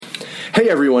Hey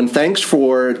everyone, thanks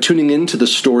for tuning in to the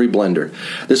Story Blender.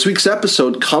 This week's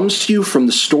episode comes to you from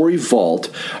the Story Vault,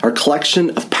 our collection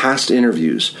of past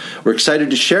interviews. We're excited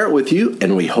to share it with you,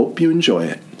 and we hope you enjoy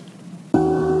it.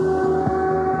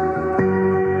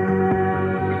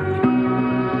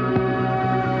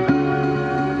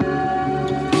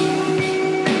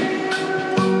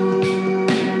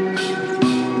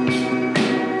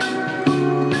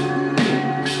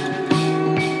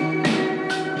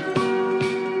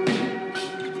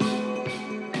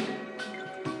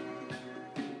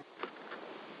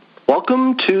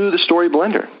 Welcome to the Story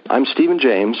Blender. I'm Stephen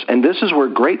James, and this is where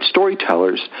great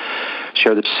storytellers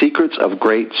share the secrets of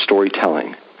great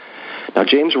storytelling. Now,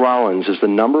 James Rollins is the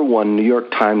 #1 New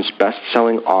York Times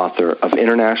best-selling author of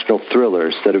international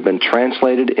thrillers that have been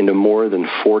translated into more than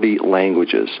 40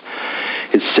 languages.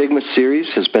 His Sigma series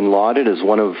has been lauded as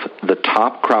one of the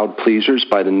top crowd pleasers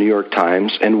by the New York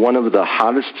Times and one of the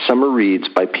hottest summer reads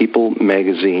by People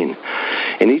magazine.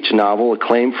 In each novel,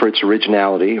 acclaimed for its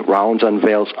originality, Rollins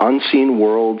unveils unseen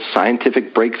worlds,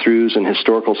 scientific breakthroughs, and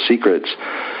historical secrets.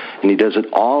 And he does it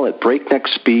all at breakneck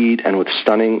speed and with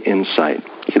stunning insight.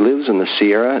 He lives in the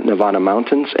Sierra Nevada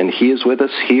mountains, and he is with us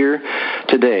here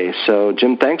today. So,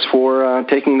 Jim, thanks for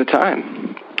taking the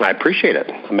time. I appreciate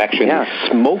it. I'm actually in the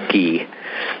smoky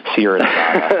Sierra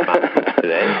Nevada mountains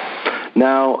today.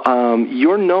 Now,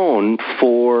 you're known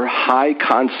for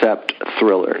high-concept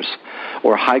thrillers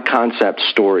or high-concept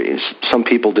stories. Some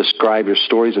people describe your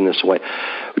stories in this way.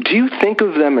 Do you think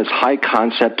of them as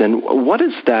high-concept, and what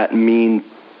does that mean,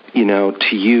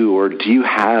 to you, or do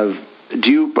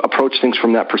you approach things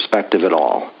from that perspective at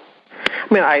all?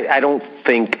 I mean, I don't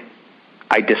think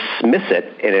I dismiss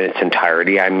it in its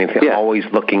entirety. I mean, I'm always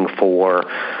looking for,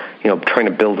 trying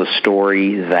to build a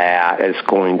story that is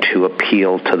going to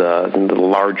appeal to the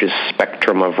largest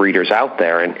spectrum of readers out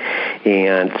there. And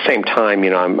at the same time,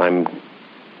 I'm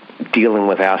dealing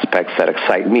with aspects that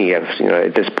excite me.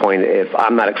 At this point, if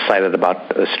I'm not excited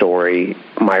about a story,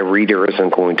 my reader isn't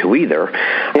going to either.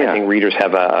 I think readers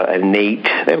have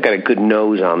they've got a good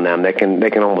nose on them. They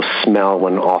can almost smell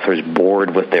when an author's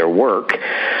bored with their work.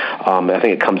 I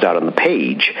think it comes out on the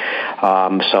page.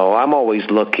 So I'm always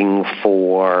looking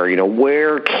for,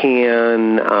 where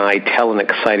can I tell an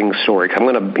exciting story? I'm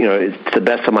going to, to the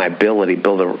best of my ability,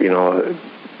 build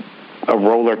a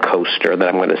roller coaster that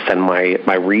I'm going to send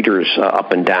my readers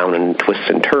up and down and twists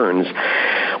and turns,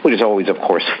 which is always, of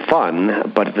course,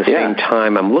 fun. But at the same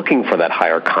time, I'm looking for that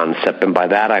higher concept. And by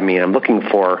that, I mean I'm looking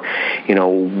for,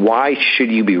 why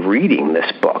should you be reading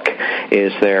this book?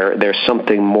 Is there's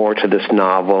something more to this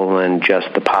novel than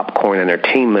just the popcorn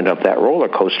entertainment of that roller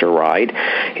coaster ride?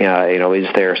 Is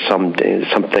there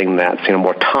something that's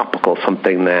more topical,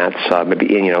 something that's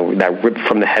maybe that ripped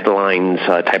from the headlines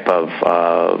type of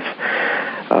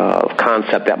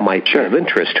concept that might be of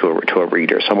interest to a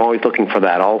reader. So I'm always looking for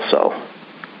that also.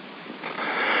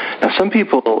 Now, some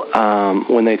people,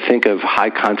 when they think of high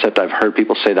concept, I've heard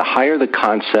people say the higher the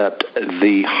concept,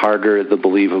 the harder the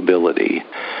believability.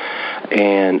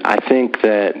 And I think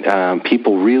that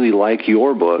people really like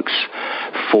your books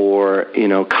for,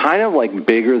 kind of like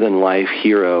bigger-than-life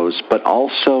heroes, but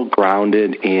also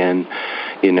grounded in,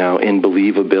 in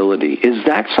believability. Is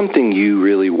that something you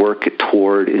really work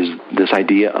toward, is this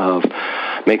idea of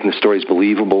making the stories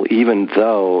believable, even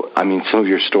though, some of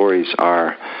your stories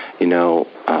are,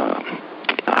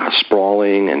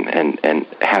 sprawling and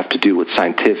have to do with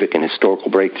scientific and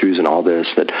historical breakthroughs and all this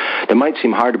that might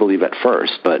seem hard to believe at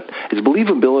first, but is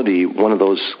believability one of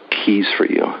those keys for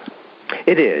you?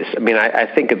 It is. I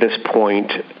think at this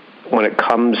point, when it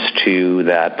comes to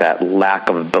that lack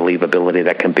of believability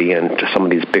that can be in some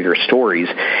of these bigger stories,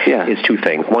 is two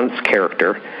things. One, it's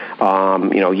character.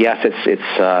 Yes,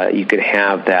 it's you could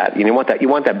have that. You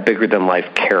want that bigger than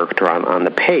life character on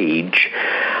the page.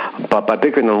 But by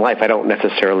bigger than life, I don't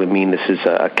necessarily mean this is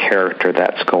a character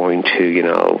that's going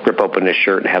to, rip open his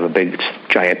shirt and have a big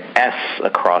giant S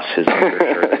across his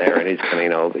undershirt there, and he's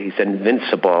going to, he's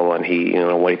invincible, and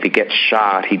if he gets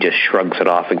shot, he just shrugs it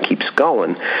off and keeps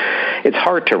going. It's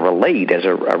hard to relate as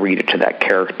a reader to that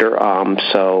character,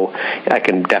 so I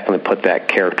can definitely put that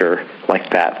character like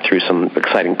that through some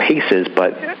exciting paces,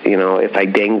 but, if I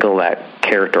dangle that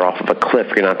character off of a cliff,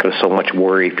 you're not going to so much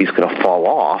worry if he's going to fall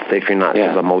off if you're not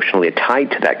emotionally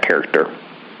tied to that character.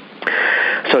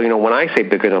 So, when I say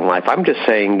bigger than life, I'm just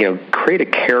saying, create a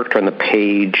character on the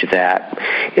page that,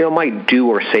 might do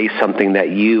or say something that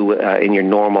you in your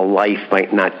normal life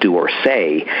might not do or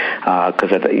say,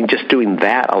 because just doing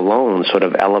that alone sort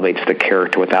of elevates the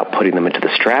character without putting them into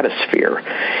the stratosphere.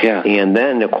 Yeah. And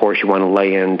then, of course, you want to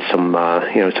lay in some,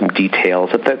 some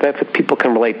details that people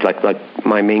can relate to, like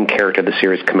my main character of the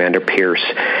series, Commander Pierce,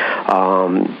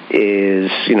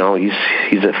 is,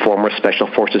 he's a former Special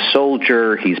Forces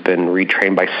soldier. He's been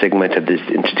retrained by Sigma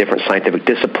into different scientific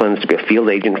disciplines to be a field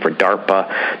agent for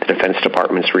DARPA, the Defense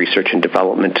Department's research and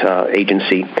development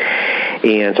agency.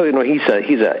 And so,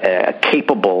 he's a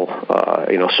capable,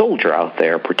 soldier out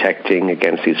there protecting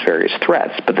against these various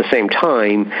threats. But at the same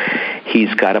time,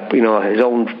 he's got his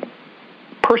own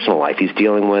personal life. He's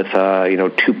dealing with,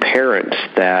 two parents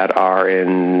that are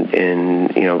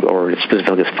or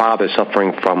specifically his father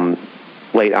suffering from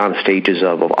late on stages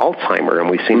of Alzheimer, and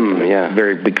we've seen in the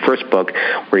very big first book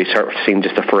where you start seeing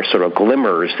just the first sort of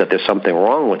glimmers that there's something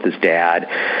wrong with his dad,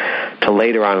 to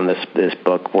later on in this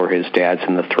book where his dad's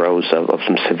in the throes of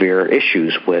some severe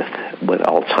issues with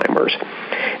Alzheimer's.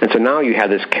 And so now you have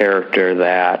this character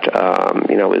that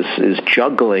is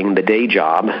juggling the day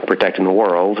job, protecting the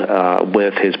world,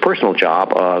 with his personal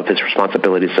job of his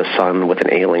responsibilities as a son with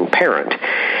an ailing parent.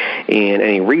 And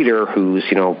any reader who's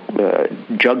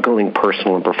juggling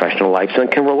personal and professional life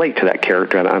can relate to that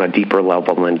character on a deeper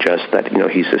level than just that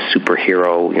he's a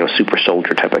superhero, super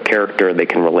soldier type of character. They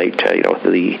can relate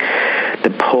to the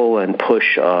pull and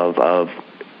push of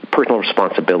personal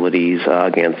responsibilities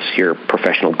against your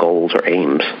professional goals or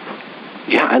aims.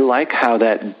 Yeah, I like how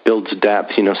that builds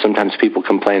depth. Sometimes people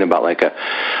complain about like a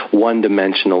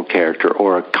one-dimensional character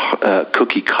or a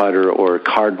cookie cutter or a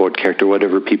cardboard character,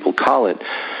 whatever people call it.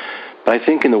 But I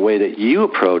think in the way that you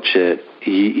approach it,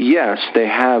 yes, they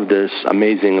have this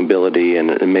amazing ability and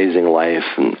amazing life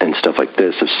and stuff like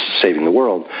this of saving the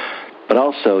world. But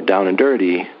also, down and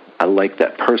dirty, I like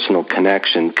that personal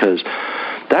connection, because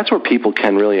that's where people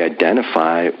can really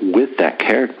identify with that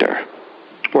character.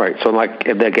 Right. So, like,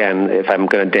 again, if I'm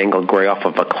going to dangle Gray off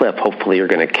of a cliff, hopefully you're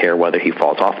going to care whether he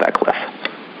falls off that cliff.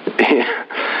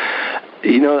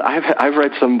 I've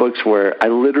read some books where I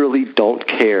literally don't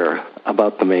care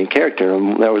about the main character.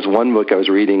 And there was one book I was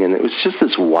reading, and it was just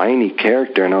this whiny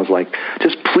character, and I was like,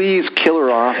 just please kill her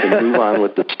off and move on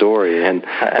with the story. And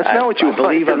that's not what you want. I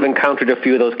believe I've encountered a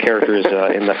few of those characters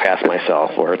in the past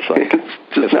myself, where it's like,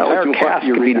 it's just not what you want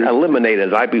your readers.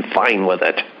 Eliminated, I'd be fine with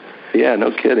it. Yeah,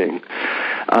 no kidding.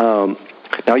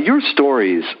 Now, your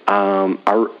stories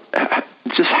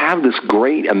just have this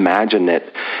great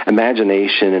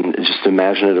imagination and just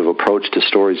imaginative approach to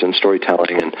stories and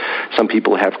storytelling. And some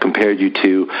people have compared you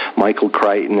to Michael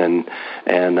Crichton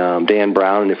and Dan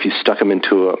Brown. And if you stuck them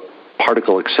into a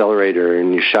particle accelerator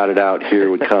and you shot it out, here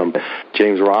would come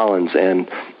James Rollins. And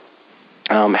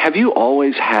have you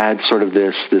always had sort of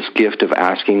this gift of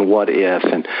asking what if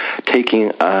and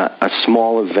taking a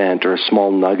small event or a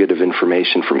small nugget of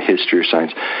information from history or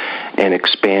science and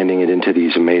expanding it into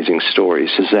these amazing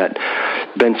stories? Has that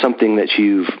been something that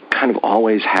you've kind of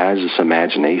always had, this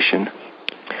imagination?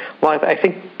 Well, I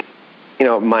think,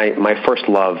 my first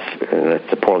love,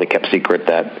 it's a poorly kept secret,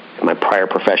 that my prior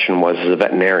profession was as a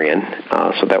veterinarian,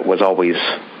 so that was always...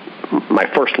 My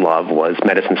first love was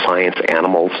medicine, science,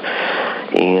 animals,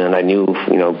 and I knew,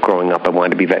 growing up I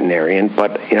wanted to be a veterinarian,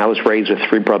 but, I was raised with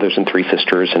 3 brothers and 3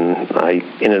 sisters, and I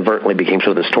inadvertently became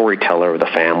sort of the storyteller of the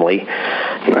family.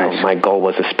 Nice. My goal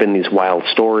was to spin these wild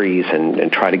stories and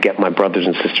try to get my brothers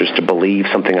and sisters to believe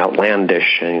something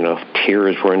outlandish, and, if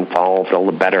tears were involved, all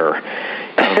the better.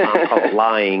 Mom called it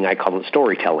lying, I call it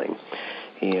storytelling.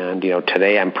 And,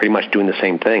 today I'm pretty much doing the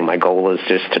same thing. My goal is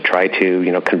just to try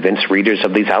to, convince readers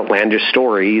of these outlandish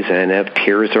stories, and if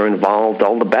tears are involved,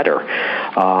 all the better.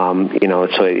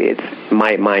 So it's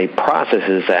my process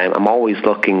is that I'm always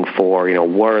looking for,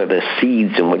 what are the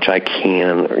seeds in which I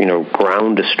can,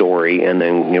 ground a story and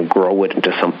then, grow it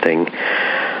into something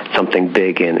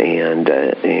big and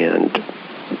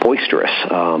boisterous.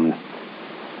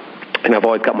 And I've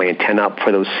always got my antenna up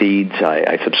for those seeds.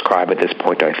 I subscribe at this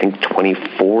point to, I think,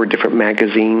 24 different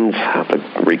magazines. I have to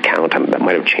recount. That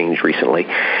might have changed recently.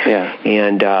 Yeah.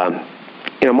 And,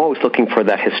 I'm always looking for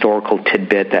that historical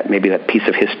tidbit, that piece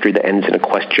of history that ends in a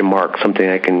question mark, something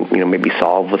I can, maybe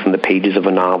solve within the pages of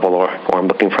a novel, or I'm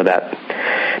looking for that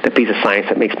piece of science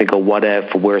that makes me go, what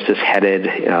if, where's this headed,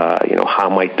 how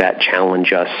might that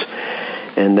challenge us?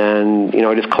 And then,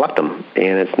 I just collect them.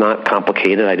 And it's not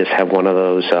complicated. I just have one of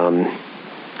those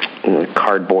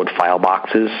cardboard file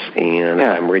boxes. And if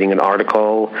I'm reading an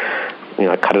article,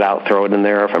 I cut it out, throw it in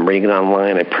there. If I'm reading it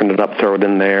online, I print it up, throw it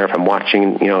in there. If I'm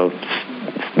watching,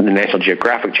 the National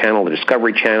Geographic Channel, the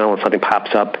Discovery Channel, and something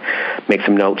pops up, make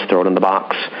some notes, throw it in the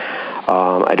box.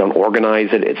 I don't organize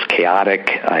it. It's chaotic.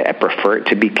 I prefer it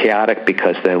to be chaotic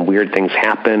because then weird things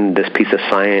happen. This piece of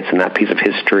science and that piece of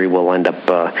history will end up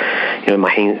in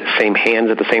my same hands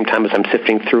at the same time as I'm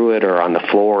sifting through it, or on the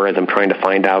floor as I'm trying to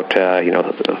find out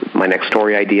my next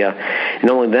story idea. And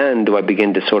only then do I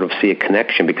begin to sort of see a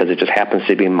connection, because it just happens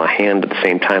to be in my hand at the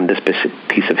same time. This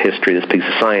piece of history, this piece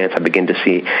of science, I begin to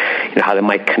see how they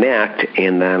might connect,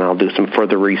 and then I'll do some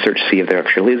further research, see if there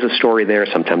actually is a story there.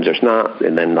 Sometimes there's not,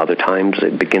 and then other times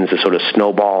it begins to sort of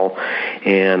snowball,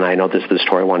 and I know this is the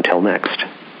story I want to tell next.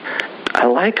 I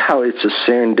like how it's a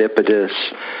serendipitous,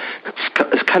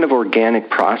 it's kind of organic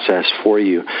process for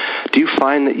you. Do you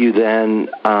find that you then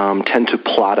tend to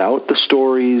plot out the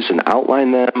stories and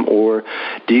outline them, or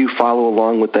do you follow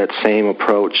along with that same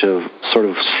approach of sort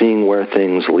of seeing where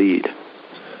things lead?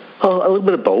 Oh, a little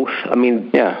bit of both. I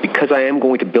mean, because I am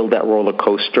going to build that roller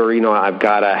coaster, I've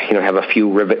got to, have a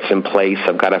few rivets in place.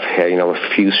 I've got to,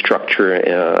 a few structure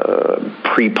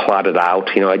pre-plotted out.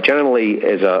 I generally,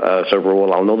 as a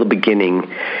rule, I'll know the beginning,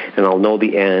 and I'll know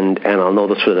the end, and I'll know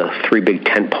the sort of three big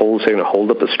tent poles that are going to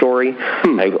hold up the story.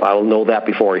 I'll know that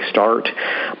before I start,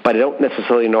 but I don't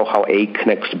necessarily know how A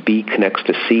connects to B connects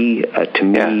to C. To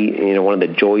me, one of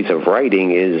the joys of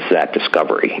writing is that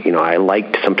discovery. I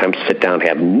like to sometimes sit down and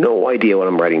have no idea what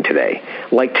I'm writing today.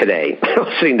 Like today, I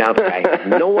was sitting down there, I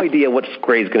have no idea what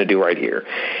Gray's going to do right here.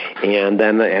 And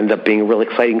then it ends up being a really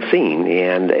exciting scene.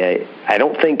 And I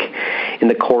don't think in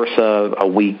the course of a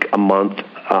week, a month,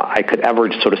 I could ever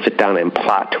just sort of sit down and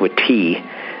plot to a T,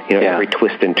 every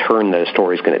twist and turn that a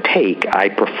story is going to take. I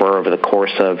prefer over the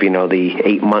course of, the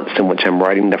 8 months in which I'm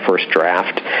writing the first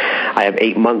draft, I have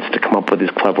 8 months to come up with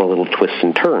these clever little twists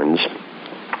and turns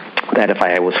that if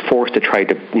I was forced to try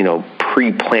to,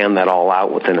 pre-plan that all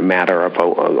out within a matter of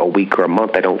a week or a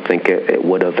month, I don't think it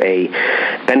would have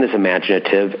been as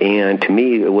imaginative, and to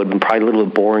me, it would have been probably a little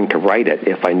boring to write it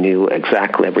if I knew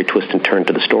exactly every twist and turn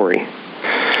to the story.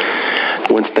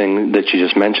 One thing that you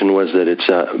just mentioned was that it's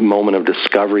a moment of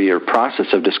discovery or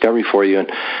process of discovery for you, and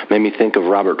made me think of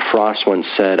Robert Frost once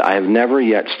said, "I have never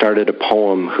yet started a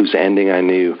poem whose ending I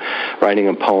knew. Writing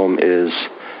a poem is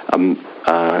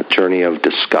a journey of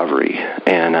discovery."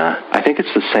 And I think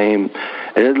it's the same,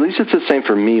 at least it's the same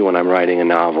for me when I'm writing a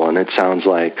novel, and it sounds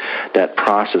like that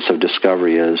process of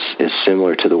discovery is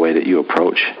similar to the way that you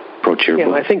approach your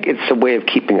book. I think it's a way of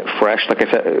keeping it fresh. Like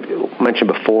I mentioned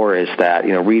before, is that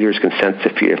readers can sense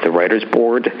if the writer's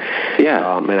bored.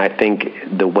 And I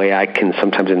think the way I can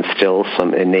sometimes instill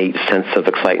some innate sense of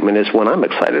excitement is when I'm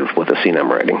excited with the scene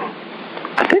I'm writing.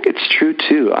 I think it's true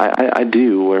too. I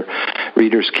do, where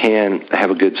readers can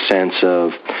have a good sense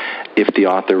of if the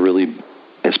author really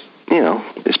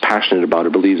is passionate about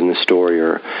it, believes in the story,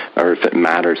 or if it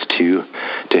matters to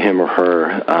him or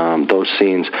her. Those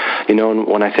scenes, and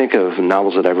when I think of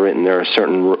novels that I've written, there are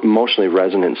certain emotionally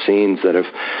resonant scenes that have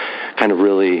kind of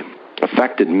really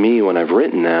affected me when I've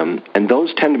written them, and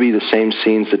those tend to be the same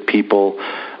scenes that people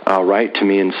write to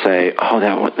me and say, "Oh,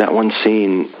 that one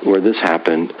scene where this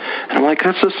happened," and I'm like,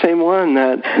 "That's the same one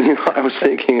that I was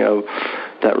thinking of."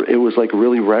 That it was like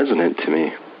really resonant to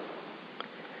me.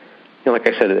 Like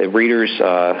I said, readers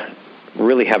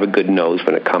really have a good nose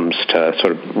when it comes to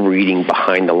sort of reading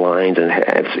behind the lines, and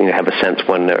have a sense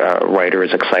when a writer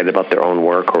is excited about their own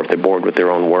work or if they're bored with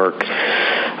their own work.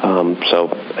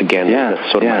 So again,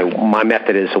 that's sort of my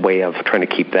method is a way of trying to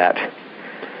keep that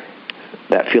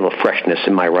feel of freshness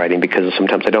in my writing, because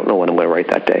sometimes I don't know what I'm going to write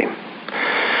that day.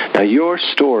 Now, your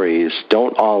stories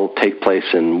don't all take place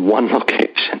in one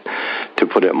location, to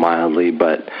put it mildly,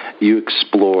 but you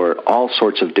explore all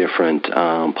sorts of different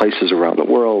places around the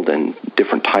world and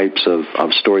different types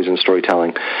of stories and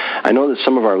storytelling. I know that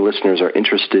some of our listeners are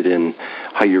interested in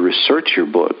how you research your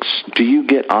books. Do you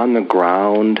get on the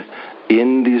ground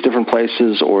in these different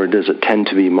places, or does it tend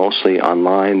to be mostly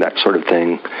online, that sort of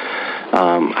thing?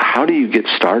 How do you get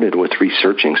started with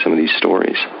researching some of these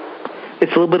stories?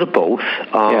 It's a little bit of both.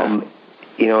 I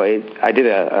did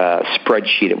a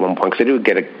spreadsheet at one point, because I do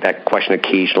get that question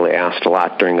occasionally asked a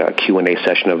lot during a Q&A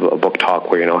session of a book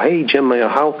talk, where, hey, Jim,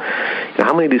 how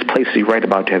many of these places you write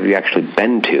about have you actually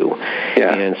been to?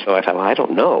 And so I thought, well, I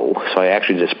don't know. So I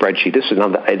actually did a spreadsheet.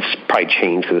 It's probably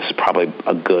changed, because this is probably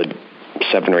a good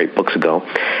 7 or 8 books ago.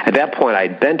 At that point,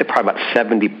 I'd been to probably about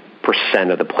 70%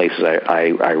 of the places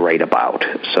I write about.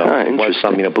 So it was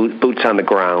some, boots on the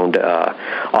ground,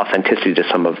 authenticity to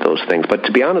some of those things. But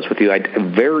to be honest with you, I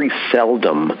very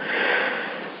seldom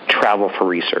travel for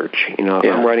research.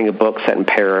 If I'm writing a book set in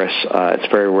Paris, it's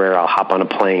very rare I'll hop on a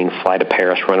plane, fly to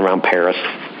Paris, run around Paris,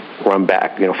 run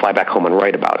back, fly back home and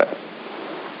write about it.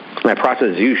 My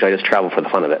process is usually I just travel for the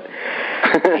fun of it.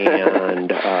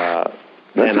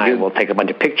 And then I will take a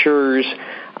bunch of pictures.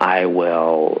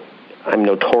 I'm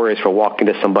notorious for walking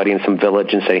to somebody in some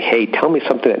village and saying, hey, tell me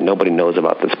something that nobody knows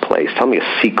about this place. Tell me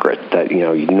a secret that,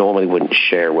 you normally wouldn't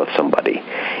share with somebody.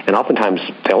 And oftentimes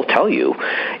they'll tell you.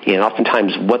 And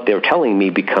oftentimes what they're telling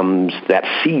me becomes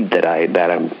that seed that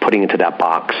I'm putting into that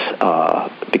box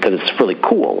because it's really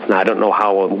cool. Now, I don't know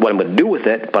what I'm going to do with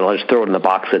it, but I'll just throw it in the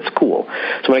box that's cool.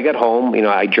 So when I get home,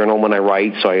 I journal when I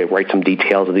write. So I write some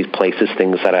details of these places,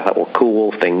 things that I thought were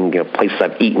cool, places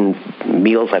I've eaten,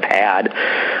 meals I've had.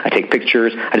 I take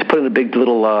pictures. I just put it in a big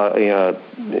little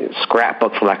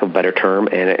scrapbook, for lack of a better term,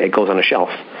 and it goes on a shelf.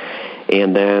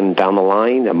 And then down the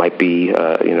line, it might be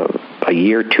a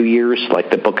year, 2 years.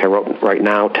 Like the book I wrote right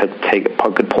now,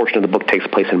 a good portion of the book takes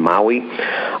place in Maui.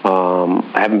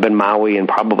 I haven't been Maui in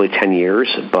probably 10 years,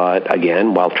 but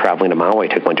again, while traveling to Maui,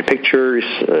 I took a bunch of pictures.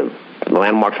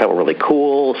 Landmarks that were really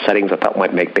cool, settings I thought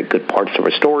might make good parts of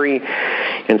a story.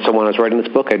 And so when I was writing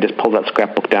this book, I just pulled that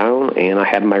scrapbook down, and I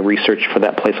had my research for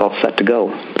that place all set to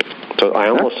go. So I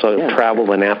almost traveled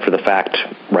and after the fact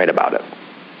write about it.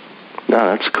 No,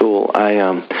 that's cool.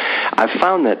 I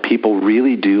found that people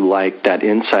really do like that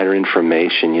insider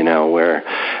information, where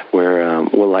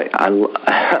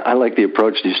I like the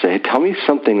approach to say, hey, tell me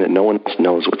something that no one else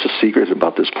knows. What's the secret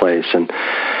about this place?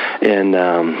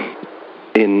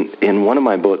 In one of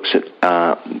my books,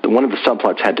 one of the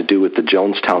subplots had to do with the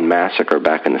Jonestown Massacre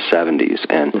back in the 70s.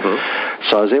 And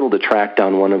so I was able to track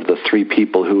down one of the 3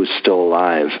 people who was still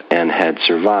alive and had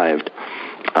survived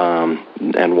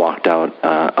and walked out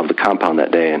of the compound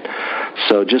that day. And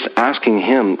so just asking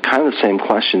him kind of the same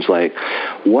questions like,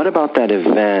 what about that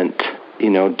event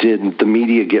did the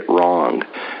media get wrong?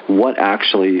 What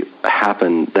actually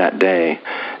happened that day?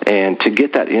 And to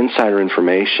get that insider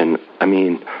information,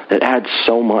 it adds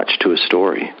so much to a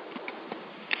story.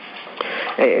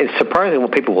 It's surprising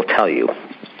what people will tell you,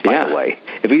 by the way.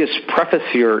 If you just preface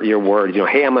your words,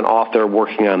 hey, I'm an author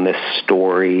working on this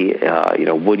story,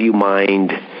 would you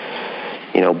mind,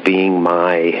 being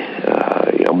my,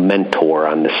 mentor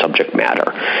on this subject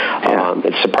matter?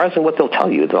 It's surprising what they'll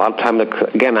tell you. A lot of times,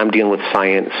 again, I'm dealing with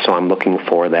science, so I'm looking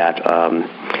for that,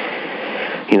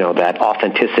 that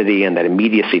authenticity and that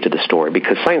immediacy to the story,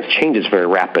 because science changes very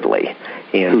rapidly.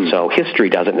 And so history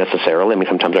doesn't necessarily.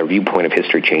 Sometimes our viewpoint of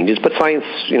history changes, but science,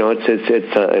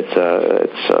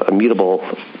 it's a immutable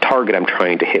target I'm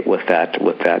trying to hit with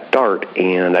that dart.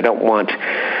 And I don't want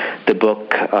the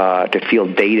book to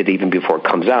feel dated even before it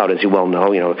comes out. As you well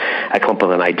know, I come up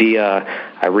with an idea,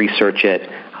 I research it,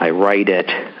 I write it.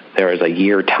 There is a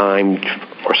year time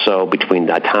or so between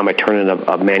the time I turn in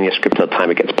a manuscript to the time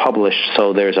it gets published.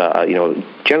 So there's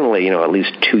generally, at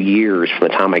least 2 years from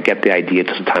the time I get the idea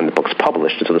to the time the book's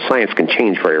published. And so the science can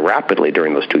change very rapidly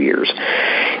during those 2 years.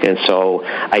 And so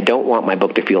I don't want my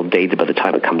book to feel dated by the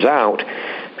time it comes out.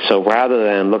 So rather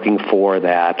than looking for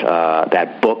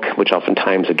that book, which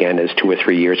oftentimes, again, is 2 or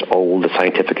 3 years old, the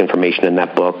scientific information in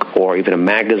that book, or even a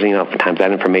magazine, oftentimes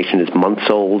that information is months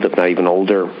old, if not even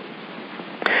older,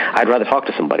 I'd rather talk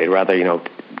to somebody. I'd rather,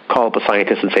 call up a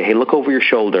scientist and say, hey, look over your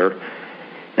shoulder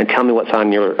and tell me what's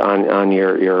on your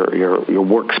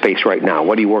workspace right now.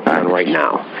 What are you working on right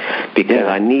now? Because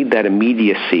I need that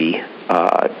immediacy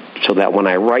so that when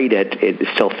I write it, it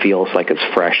still feels like it's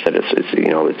fresh, that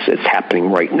it's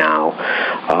happening right now.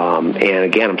 And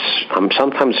again, I'm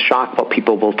sometimes shocked what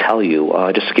people will tell you.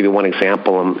 Just to give you one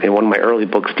example, in one of my early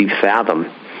books, Deep Fathom,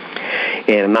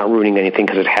 and I'm not ruining anything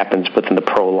because it happens within the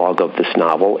prologue of this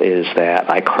novel, is that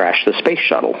I crashed the space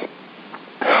shuttle.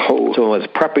 Oh. So when I was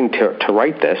prepping to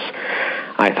write this,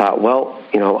 I thought, well,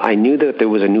 I knew that there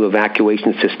was a new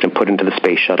evacuation system put into the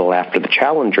space shuttle after the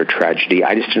Challenger tragedy.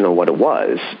 I just didn't know what it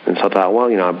was. And so I thought,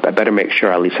 well, I better make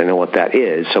sure at least I know what that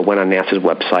is. So I went on NASA's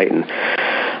website, and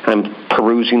I'm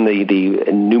perusing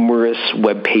the numerous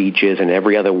web pages, and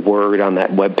every other word on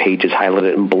that web page is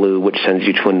highlighted in blue, which sends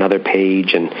you to another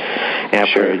page. And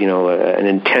after, an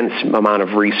intense amount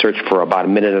of research for about a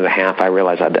minute and a half, I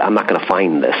realized I'm not going to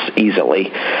find this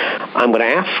easily. I'm going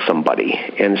to ask somebody.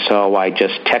 And so I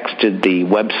just texted the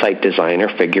website designer,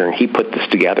 figuring he put this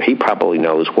together. He probably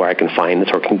knows where I can find this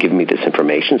or can give me this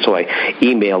information. So I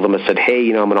emailed him and said,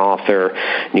 hey, I'm an author,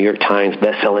 New York Times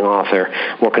best-selling author,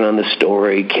 working on this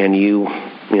story. Can you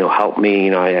help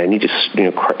me? I need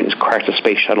to crash the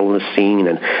space shuttle in the scene,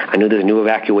 and I know there's a new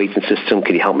evacuation system.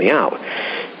 Could you help me out?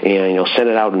 And send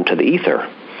it out into the ether.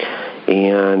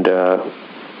 And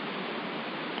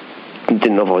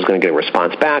didn't know if I was going to get a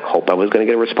response back. Hope I was going to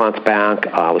get a response back.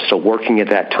 I was still working at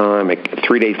that time.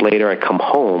 3 days later, I come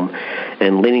home,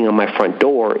 and leaning on my front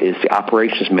door is the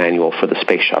operations manual for the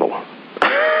space shuttle.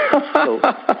 So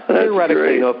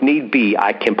theoretically, if need be,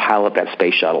 I can pilot that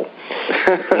space shuttle.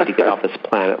 I need to get off this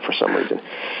planet for some reason.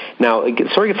 Now, it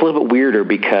gets a little bit weirder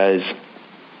because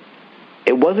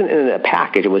it wasn't in a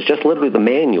package. It was just literally the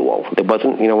manual. It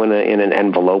wasn't, in an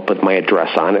envelope with my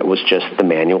address on it. It was just the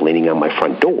manual leaning on my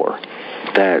front door.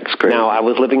 That's great. Now, I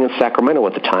was living in Sacramento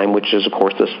at the time, which is, of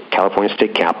course, the California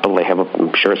state capital. They have,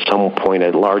 I'm sure at some point, a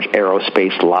large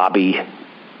aerospace lobby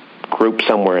group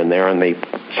somewhere in there, and they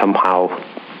somehow,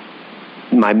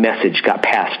 my message got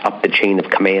passed up the chain of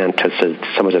command to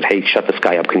someone said, hey, shut this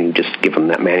guy up. Can you just give him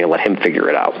that manual, let him figure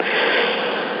it out?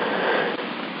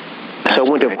 So I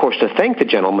wanted, of course, to thank the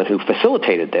gentleman who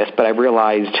facilitated this, but I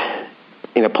realized,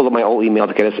 pulled up my old email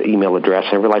to get his email address,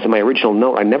 and I realized in my original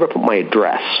note, I never put my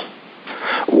address.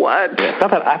 What?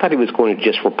 I thought he was going to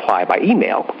just reply by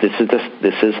email. This is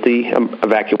the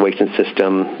evacuation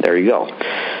system. There you go.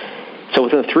 So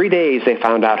within 3 days, they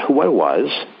found out who I was,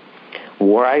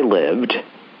 where I lived,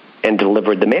 and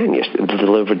delivered the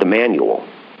manual.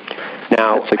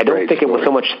 Now, I don't think it was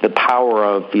so much the power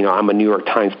of, I'm a New York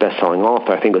Times bestselling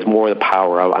author. I think it was more the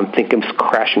power of, I'm thinking of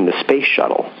crashing the space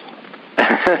shuttle.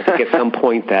 I think at some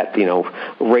point that,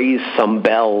 raised some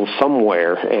bells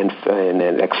somewhere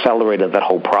and accelerated that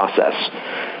whole process.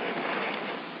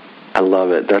 I love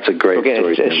it. That's a great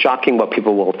story. It's shocking what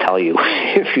people will tell you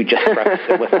if you just preface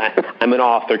it with that. I'm an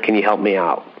author. Can you help me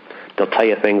out? They'll tell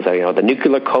you things like, the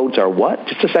nuclear codes are what?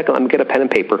 Just a second. Let me get a pen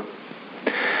and paper.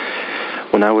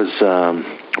 When I was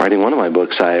writing one of my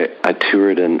books, I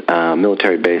toured a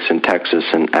military base in Texas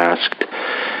and asked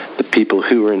the people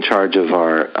who were in charge of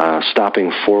our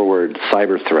stopping forward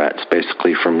cyber threats,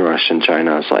 basically from Russia and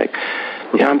China. I was like,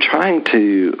 I'm trying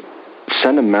to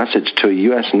send a message to a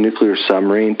U.S. nuclear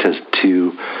submarine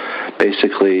to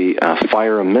basically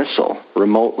fire a missile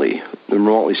remotely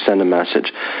send a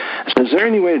message. I said, is there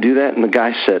any way to do that? And the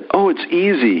guy said, oh, it's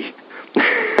easy.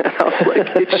 And I was like,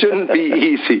 it shouldn't be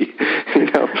easy.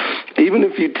 Even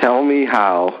if you tell me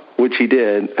how, which he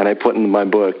did, and I put in my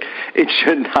book, it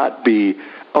should not be,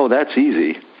 oh, that's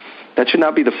easy. That should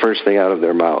not be the first thing out of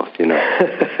their mouth,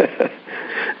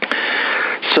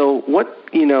 So what,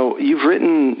 you've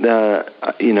written,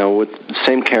 with the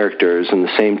same characters and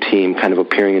the same team kind of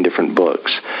appearing in different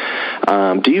books.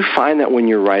 Do you find that when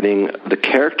you're writing, the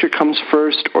character comes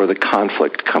first or the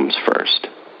conflict comes first?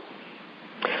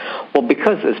 Well,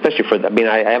 because especially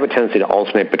I have a tendency to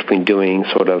alternate between doing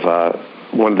sort of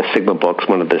one of the Sigma books,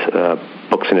 one of the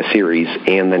books in a series,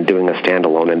 and then doing a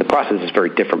standalone. And the process is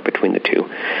very different between the two.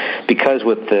 Because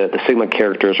with the Sigma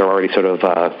characters are already sort of,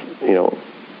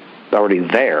 already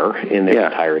there in their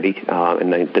entirety.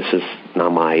 And this is now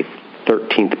my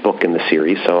 13th book in the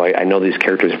series, so I know these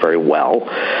characters very well.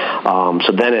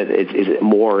 So then it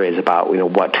more is about,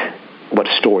 what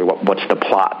story, what's the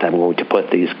plot that I'm going to put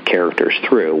these characters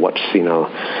through? What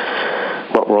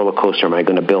roller coaster am I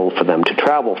going to build for them to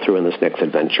travel through in this next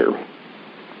adventure?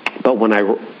 But when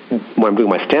I'm doing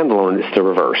my standalone, it's the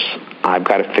reverse. I've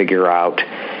got to figure out,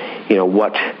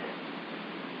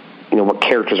 what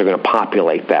characters are going to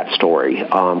populate that story.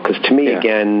 Because to me,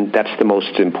 again, that's the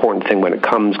most important thing when it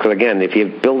comes. Because again, if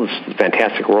you build this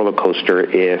fantastic roller coaster,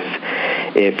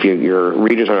 if your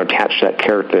readers aren't attached to that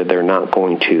character, they're not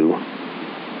going to.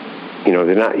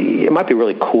 It might be a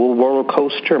really cool roller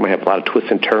coaster. It might have a lot of twists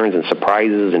and turns and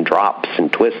surprises and drops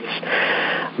and twists.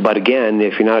 But again,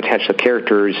 if you're not attached to the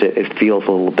characters, it feels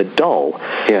a little bit dull.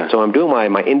 Yeah. So I'm doing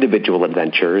my individual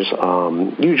adventures.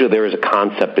 Usually there is a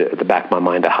concept at the back of my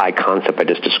mind, a high concept I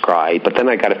just described. But then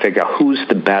I got to figure out who's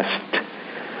the best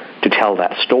to tell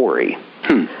that story.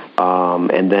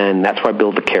 And then that's where I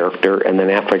build the character. And then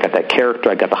after I got that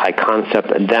character, I got the high concept,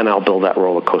 and then I'll build that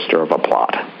roller coaster of a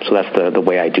plot. So that's the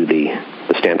way I do the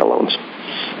standalones.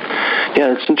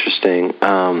 Yeah, that's interesting.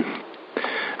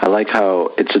 I like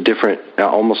how it's a different,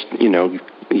 almost,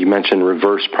 you mentioned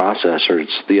reverse process, or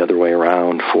it's the other way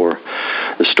around for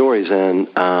the stories. And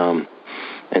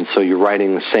so you're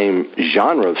writing the same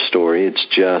genre of story. It's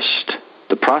just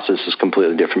the process is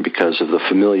completely different because of the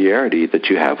familiarity that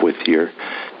you have with your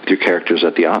characters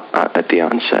at the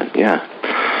onset. Yeah.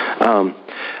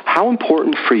 How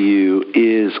important for you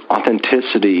is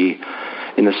authenticity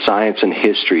in the science and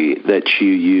history that you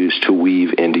use to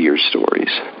weave into your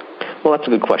stories? Well, that's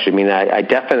a good question. I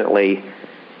definitely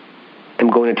am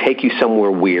going to take you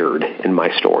somewhere weird in my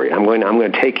story. I'm going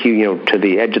to take you, to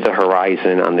the edge of the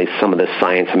horizon on some of the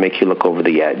science and make you look over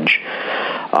the edge.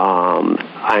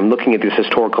 I'm looking at these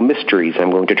historical mysteries.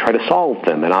 I'm going to try to solve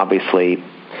them, and obviously,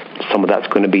 some of that's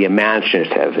going to be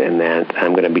imaginative, and that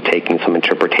I'm going to be taking some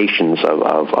interpretations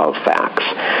of facts.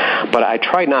 But I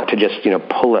try not to just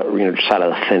pull it just out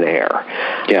of thin air.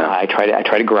 Yeah. I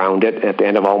try to ground it. At the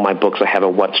end of all my books, I have a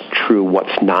what's true,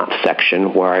 what's not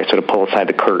section where I sort of pull aside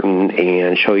the curtain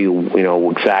and show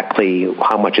you exactly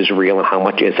how much is real and how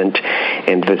much isn't.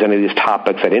 And if there's any of these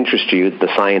topics that interest you, the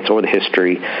science or the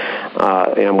history,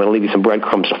 I'm going to leave you some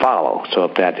breadcrumbs to follow. So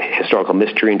if that historical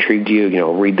mystery intrigued you,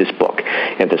 read this book.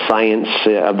 If the science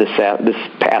of this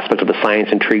aspect of the science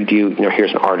intrigued you,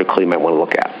 here's an article you might want to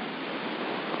look at.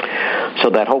 So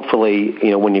that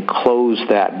hopefully, when you close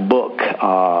that book,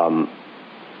 has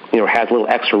a little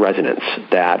extra resonance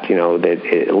that, that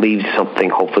it leaves something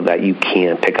hopefully that you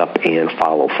can pick up and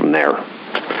follow from there.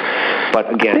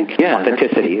 But again,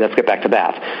 authenticity, let's get back to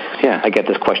that. Yeah. I get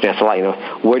this question asked a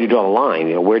lot, where do you draw the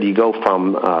line? Where do you go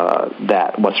from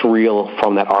that, what's real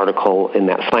from that article in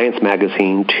that science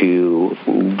magazine to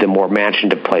the more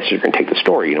imaginative place you're going to take the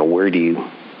story? Where do you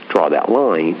draw that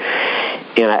line?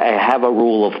 And I have a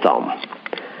rule of thumb.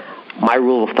 My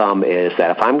rule of thumb is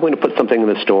that if I'm going to put something in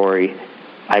the story,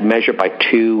 I measure it by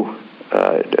two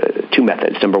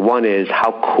methods. Number one is,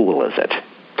 how cool is it?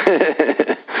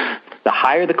 The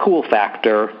higher the cool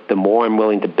factor, the more I'm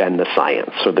willing to bend the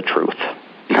science or the truth.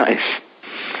 Nice.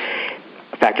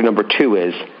 Factor number two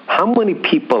is, how many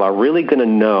people are really going to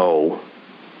know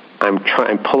I'm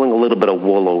pulling a little bit of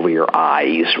wool over your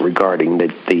eyes regarding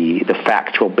the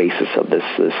factual basis of this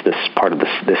part of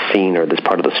this scene or this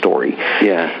part of the story.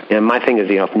 Yeah. And my thing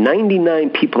is, if 99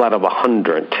 people out of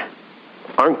 100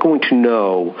 aren't going to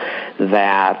know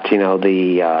that,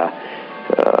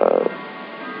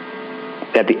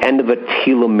 at the end of a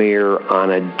telomere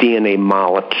on a DNA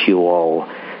molecule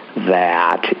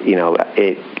that,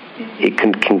 it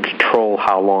can control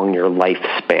how long your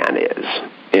lifespan is.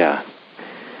 Yeah.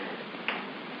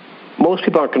 Most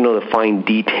people aren't going to know the fine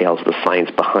details of the science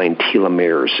behind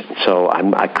telomeres. So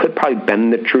I could probably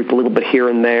bend the truth a little bit here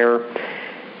and there.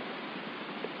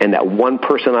 And that one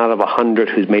person out of 100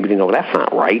 who's maybe going to go, that's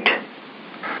not right.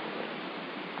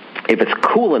 If it's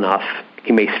cool enough,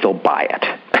 he may still buy it.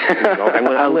 I'm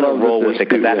going to roll with it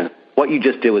because what you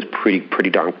just did was pretty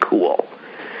darn cool.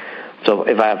 So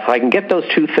if I can get those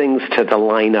two things to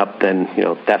line up, then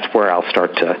that's where I'll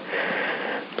start to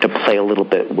play a little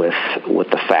bit with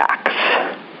the facts.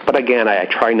 But again, I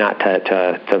try not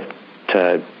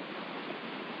to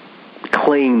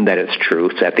claim that it's true.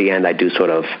 So at the end, I do sort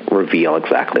of reveal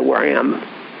exactly where I am.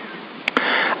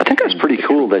 I think that's pretty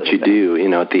cool that you do.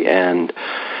 At the end,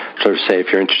 sort of say,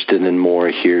 if you're interested in more,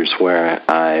 here's where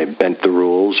I bent the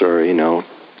rules, or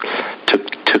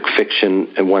took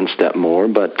fiction one step more.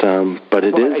 But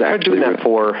it is actually doing that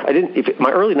for. I didn't.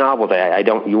 My early novels,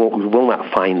 you will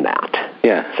not find that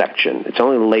section. It's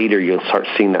only later you'll start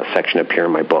seeing that section appear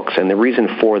in my books, and the reason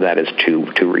for that is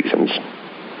two reasons.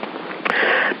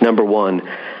 Number one,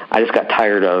 I just got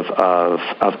tired of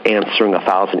answering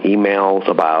 1,000 emails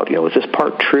about, is this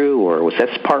part true, or was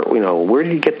this part, where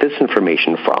did you get this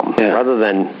information from? Yeah. Rather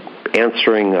than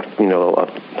answering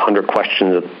 100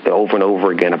 questions over and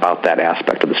over again about that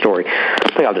aspect of the story, I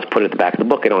think I'll just put it at the back of the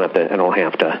book. I don't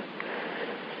have to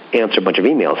answer a bunch of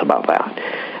emails about that.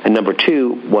 And number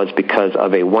two was because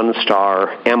of a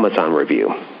 1-star Amazon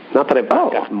review. Not that I've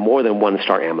got more than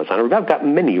 1-star Amazon reviews. I've got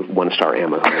many 1-star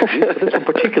Amazon reviews, but this one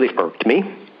particularly irked me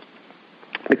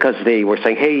because they were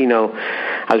saying, hey,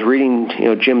 I was reading,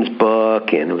 Jim's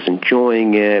book and I was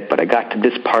enjoying it, but I got to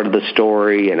this part of the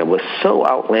story and it was so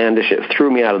outlandish it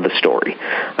threw me out of the story.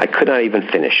 I could not even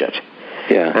finish it.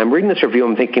 Yeah. And I'm reading this review,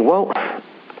 I'm thinking, well,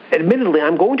 admittedly,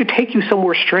 I'm going to take you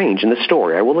somewhere strange in the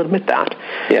story. I will admit that.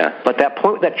 Yeah. But that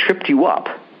point that tripped you up,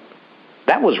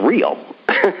 that was real.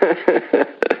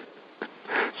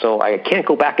 So I can't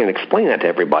go back and explain that to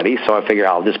everybody, so I figure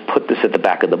I'll just put this at the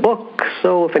back of the book,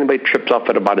 so if anybody trips up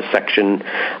at about a section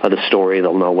of the story,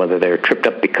 they'll know whether they're tripped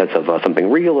up because of something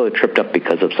real or tripped up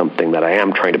because of something that I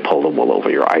am trying to pull the wool over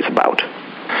your eyes about.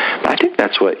 I think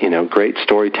that's what, great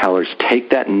storytellers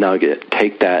take that nugget,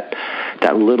 take that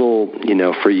little,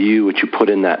 for you, what you put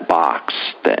in that box,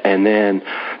 and then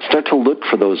start to look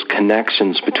for those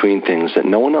connections between things that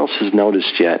no one else has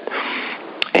noticed yet.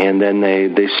 And then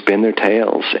they spin their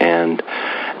tales, and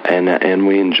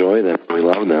we enjoy them. We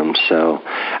love them. So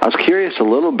I was curious a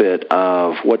little bit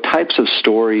of what types of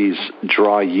stories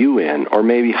draw you in, or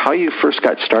maybe how you first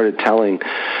got started telling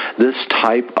this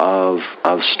type of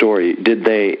story. Did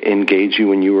they engage you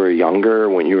when you were younger,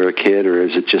 when you were a kid, or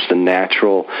is it just a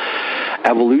natural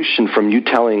evolution from you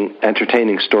telling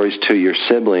entertaining stories to your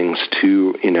siblings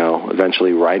to,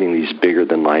 eventually writing these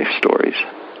bigger-than-life stories?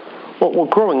 Well,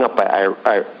 growing up,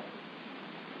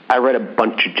 I I read a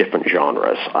bunch of different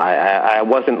genres. I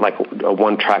wasn't like a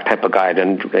one-track type of guy.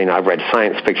 And I read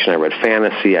science fiction, I read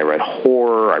fantasy, I read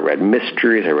horror, I read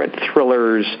mysteries, I read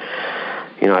thrillers.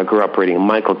 I grew up reading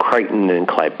Michael Crichton and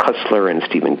Clive Cussler and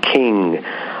Stephen King,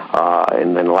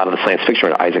 and then a lot of the science fiction,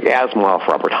 I read Isaac Asimov,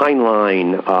 Robert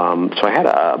Heinlein. So I had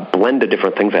a blend of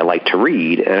different things I like to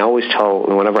read, and I always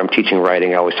whenever I'm teaching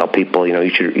writing, I always tell people,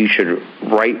 you should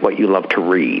write what you love to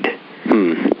read.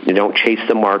 You don't chase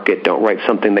the market. Don't write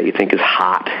something that you think is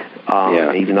hot,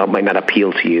 even though it might not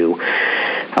appeal to you.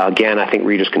 Again, I think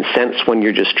readers can sense when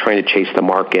you're just trying to chase the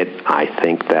market. I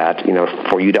think that,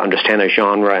 for you to understand a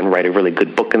genre and write a really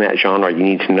good book in that genre, you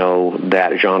need to know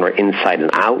that genre inside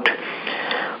and out.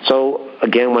 So,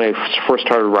 again, when I first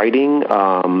started writing,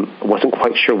 I wasn't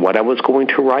quite sure what I was going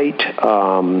to write.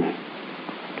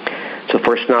 So the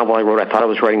first novel I wrote, I thought I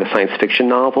was writing a science fiction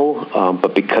novel,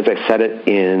 but because I set it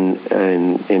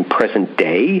in present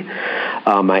day,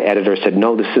 my editor said,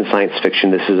 "No, this isn't science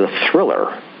fiction. This is a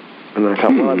thriller." And I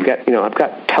thought, well, I've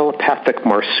got telepathic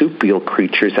marsupial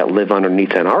creatures that live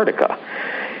underneath Antarctica.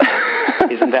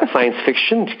 Isn't that science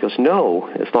fiction? She goes, "No.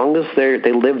 As long as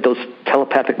those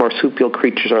telepathic marsupial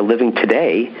creatures are living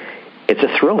today, it's a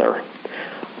thriller."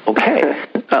 Okay,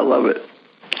 I love it.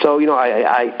 So,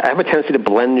 I have a tendency to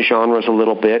blend genres a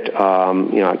little bit,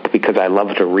 because I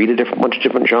love to read a bunch of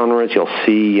different genres. You'll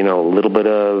see, a little bit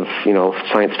of,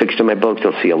 science fiction in my books.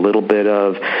 You'll see a little bit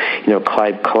of,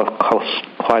 Clive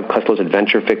Cussler's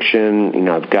adventure fiction.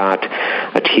 I've got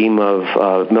a team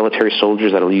of military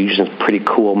soldiers that will use some pretty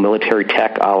cool military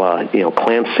tech a la,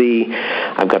 Clancy.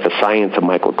 I've got the science of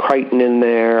Michael Crichton in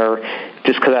there.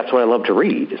 Just because that's what I love to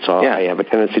read. So I have a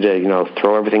tendency to,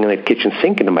 throw everything in the kitchen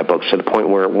sink into my books to the point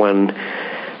where when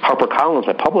HarperCollins,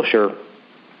 my publisher,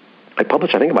 I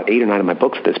published, I think, about 8 or 9 of my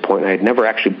books at this point. I had never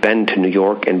actually been to New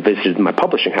York and visited my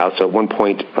publishing house. So at one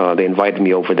point, they invited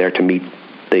me over there to meet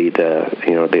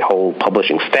the whole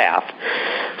publishing staff.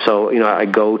 So, I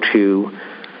go to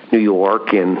New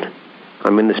York and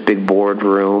I'm in this big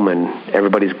boardroom, and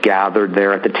everybody's gathered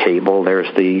there at the table.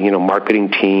 There's the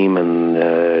marketing team and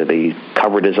the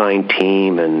cover design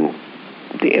team and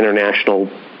the international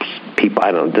people.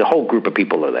 I don't know, the whole group of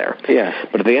people are there. Yeah.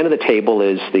 But at the end of the table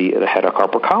is the head of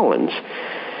HarperCollins,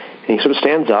 and he sort of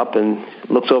stands up and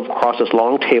looks over across this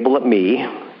long table at me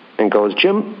and goes,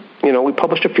 "Jim, we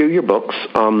published a few of your books,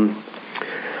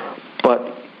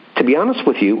 but to be honest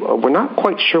with you, we're not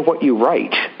quite sure what you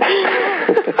write."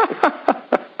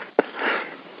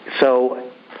 So,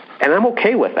 and I'm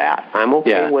okay with that. I'm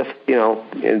okay with,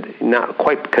 not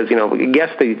quite, because, yes,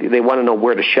 they want to know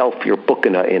where to shelf your book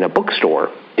in a bookstore.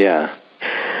 Yeah.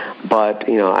 But,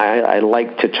 I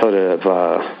like to sort of,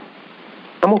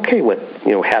 I'm okay with,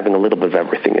 having a little bit of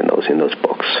everything in those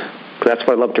books. That's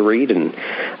what I love to read, and,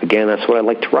 again, that's what I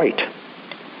like to write.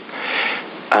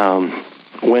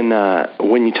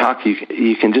 When you talk,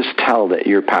 you can just tell that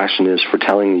your passion is for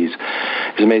telling these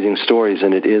amazing stories,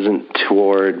 and it isn't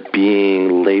toward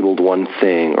being labeled one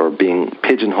thing or being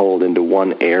pigeonholed into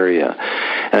one area.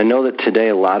 And I know that today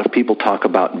a lot of people talk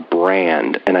about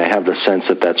brand, and I have the sense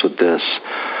that that's what this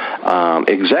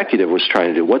executive was trying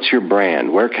to do. What's your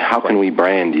brand? How can we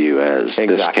brand you as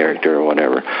this character or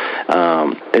whatever?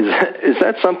 Is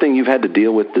that something you've had to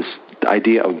deal with, this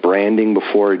idea of branding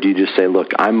before, or do you just say,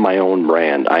 "Look, I'm my own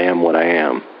brand. I am what I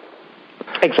am"?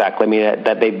 Exactly. I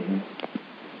mean,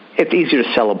 it's easier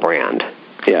to sell a brand.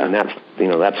 Yeah. And that's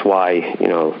why,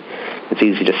 it's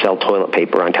easy to sell toilet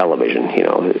paper on television.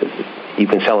 You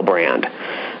can sell a brand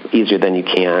easier than you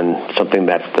can something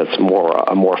that's more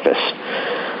amorphous.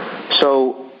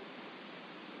 So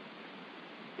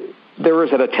there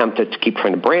is an attempt to keep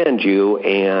trying to brand you,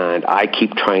 and I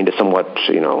keep trying to somewhat,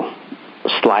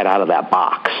 slide out of that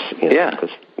box. Because,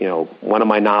 one of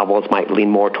my novels might lean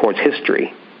more towards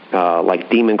history. Like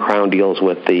Demon Crown deals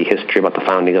with the history about the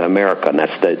founding of America, and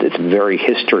it's very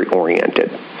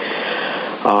history-oriented.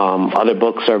 Other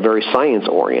books are very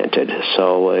science-oriented.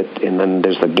 And then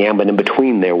there's the gambit in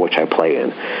between there, which I play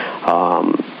in.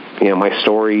 My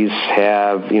stories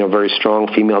have, very strong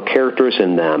female characters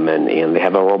in them, and they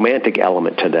have a romantic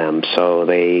element to them. So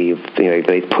they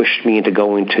pushed me into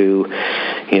going to,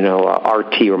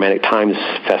 RT, Romantic Times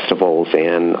festivals,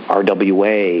 and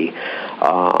RWA,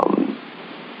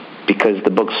 because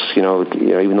the books,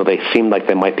 even though they seem like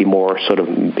they might be more sort of,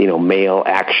 male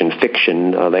action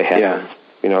fiction, they have,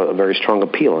 a very strong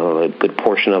appeal. A good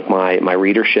portion of my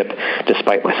readership,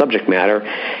 despite my subject matter,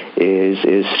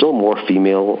 is still more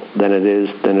female than it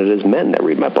is men that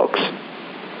read my books.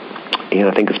 And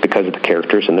I think it's because of the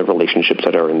characters and the relationships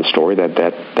that are in the story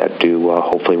that do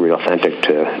hopefully read authentic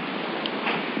to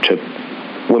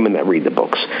women that read the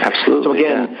books. Absolutely. So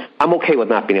again, I'm okay with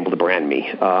not being able to brand me.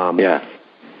 I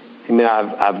mean,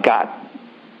 I've got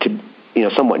to,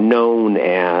 somewhat known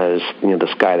as,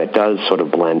 this guy that does sort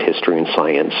of blend history and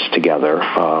science together.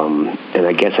 And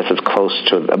I guess that's as close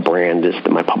to a brand as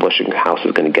my publishing house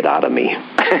is going to get out of me.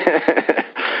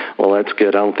 Well, that's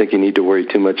good. I don't think you need to worry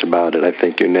too much about it. I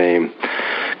think your name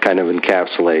kind of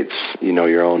encapsulates,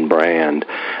 your own brand,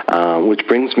 which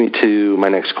brings me to my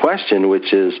next question,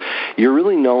 which is, you're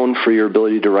really known for your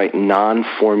ability to write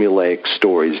non-formulaic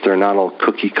stories. They're not all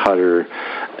cookie-cutter,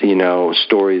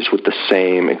 stories with the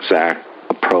same exact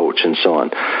approach and so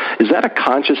on. Is that a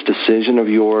conscious decision of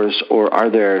yours, or are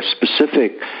there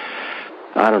specific,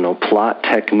 plot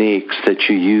techniques that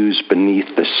you use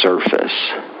beneath the surface?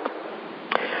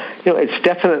 It's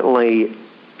definitely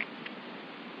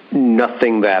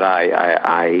nothing that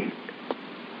I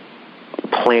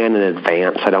plan in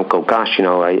advance. I don't go, gosh,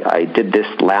 I did this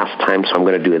last time, so I'm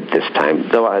going to do it this time.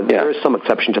 Though there is some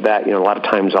exception to that. A lot of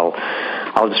times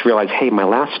I'll just realize, hey, my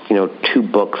last, 2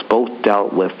 books both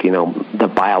dealt with, the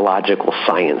biological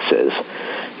sciences.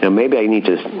 Maybe I need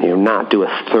to, not do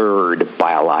a third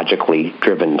biologically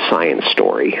driven science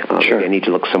story. Sure. Maybe I need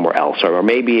to look somewhere else. Or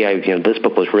maybe this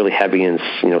book was really heavy in,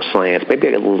 science. Maybe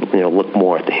I could, look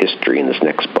more at the history in this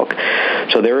next book.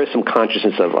 So there is some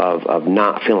consciousness of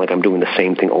not feeling like I'm doing the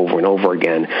same thing over and over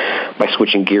again by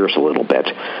switching gears a little bit.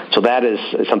 So that is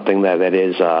something that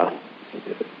is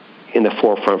in the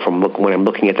forefront when I'm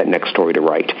looking at that next story to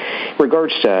write. In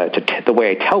regards to the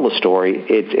way I tell the story,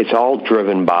 it's all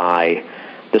driven by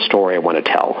the story I want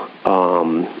to tell.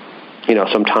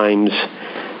 Sometimes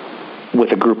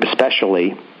with a group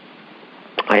especially,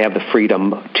 I have the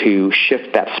freedom to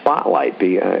shift that spotlight.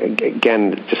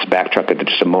 Again, just to backtrack it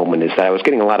just a moment, is that I was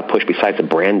getting a lot of push besides the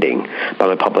branding by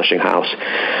my publishing house,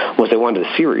 was they wanted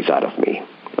a series out of me.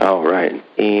 Oh, right.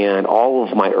 And all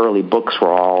of my early books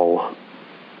were all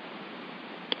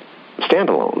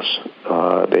standalones.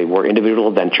 They were individual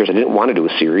adventures. I didn't want to do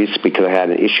a series because I had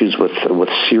issues with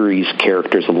series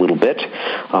characters a little bit.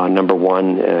 Number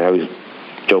one, I always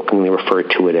jokingly refer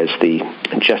to it as the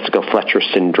Jessica Fletcher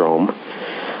syndrome,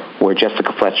 where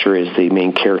Jessica Fletcher is the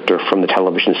main character from the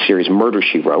television series Murder,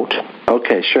 She Wrote.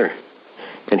 Okay, sure.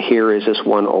 And here is this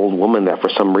one old woman that for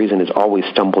some reason is always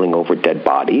stumbling over dead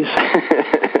bodies.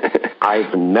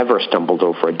 I've never stumbled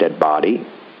over a dead body.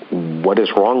 What is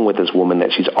wrong with this woman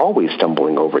that she's always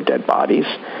stumbling over dead bodies?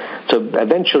 So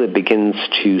eventually it begins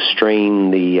to strain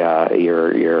the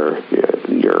your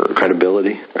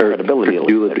credibility a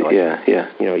little bit.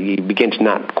 Yeah. You begin to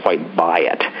not quite buy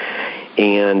it.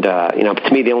 And, to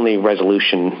me, the only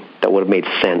resolution that would have made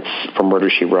sense for Murder,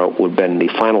 She Wrote would have been the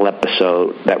final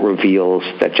episode that reveals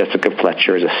that Jessica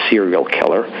Fletcher is a serial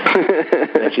killer.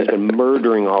 That she's been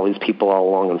murdering all these people all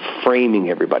along and framing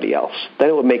everybody else. Then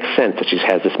it would make sense that she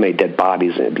has this many dead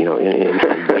bodies, in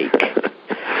her wake.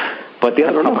 But the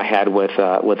other problem I had with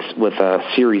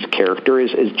a series character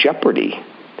is Jeopardy.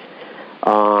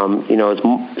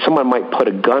 Someone might put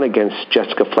a gun against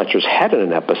Jessica Fletcher's head in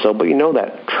an episode, but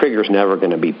that trigger's never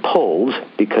going to be pulled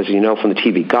because from the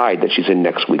TV guide that she's in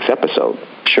next week's episode.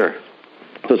 Sure.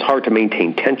 So it's hard to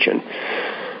maintain tension.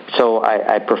 So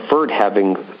I preferred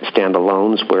having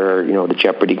standalones where, the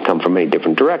Jeopardy can come from many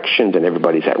different directions and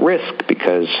everybody's at risk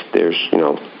because there's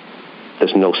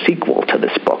no sequel to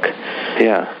this book.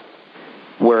 Yeah.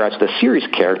 Whereas the series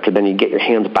character, then you get your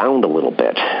hands bound a little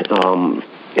bit.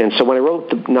 And so when I wrote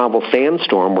the novel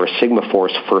Sandstorm, where Sigma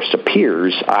Force first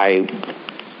appears, I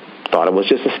thought it was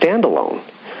just a standalone.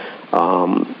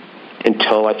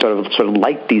 Until I sort of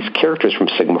liked these characters from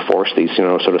Sigma Force, these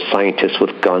sort of scientists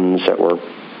with guns that were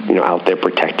out there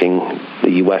protecting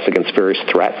the U.S. against various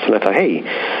threats, and I thought, hey,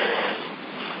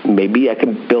 maybe I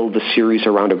could build a series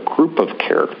around a group of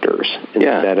characters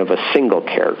instead of a single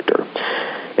character.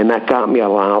 And that got me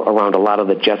around a lot of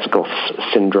the Jessica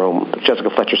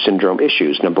Fletcher syndrome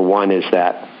issues. Number one is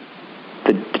that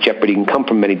the Jeopardy can come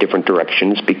from many different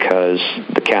directions because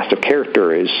the cast of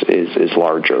character is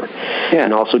larger. Yeah.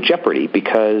 And also Jeopardy,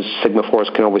 because Sigma Force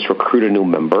can always recruit a new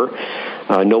member.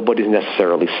 Nobody's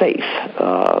necessarily safe.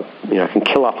 I can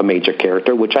kill off a major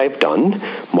character, which I've done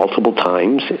multiple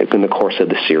times in the course of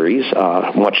the series,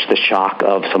 much to the shock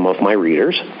of some of my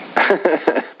readers.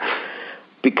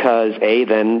 Because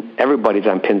then everybody's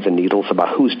on pins and needles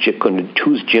about who's Jim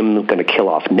going to kill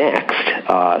off next.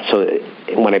 So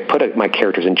when I put my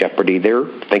characters in jeopardy, they're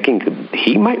thinking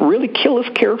he might really kill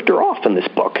his character off in this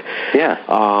book. Yeah.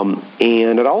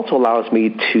 And it also allows me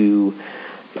to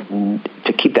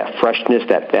keep that freshness,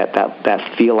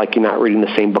 that feel like you're not reading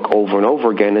the same book over and over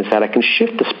again. Is that I can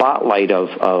shift the spotlight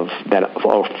of that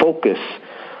or focus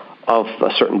of a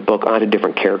certain book onto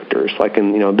different characters. Like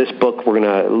in this book, we're going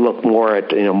to look more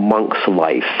at Monk's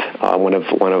life, one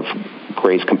of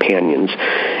Gray's companions.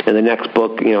 In the next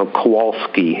book,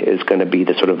 Kowalski is going to be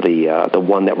the sort of the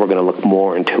one that we're going to look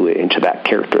more into that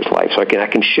character's life. So I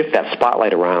can shift that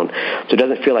spotlight around, so it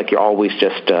doesn't feel like you're always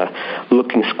just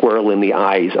looking squarely in the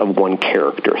eyes of one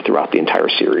character throughout the entire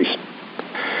series.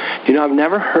 I've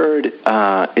never heard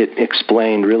it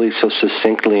explained really so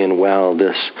succinctly and well,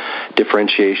 this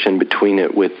differentiation between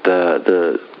it with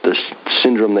the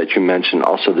syndrome that you mentioned,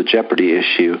 also the Jeopardy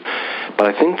issue.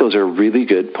 But I think those are really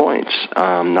good points.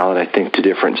 Now that I think to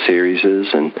different series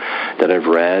and that I've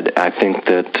read, I think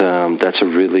that that's a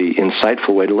really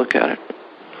insightful way to look at it.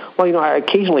 Well, I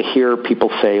occasionally hear people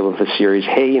say with the series,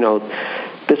 hey,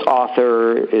 this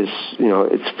author is,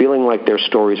 it's feeling like their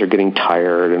stories are getting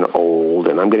tired and old,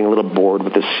 and I'm getting a little bored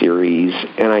with the series.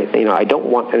 And I don't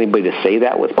want anybody to say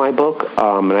that with my book.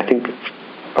 And I think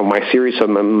of my series, so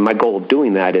my goal of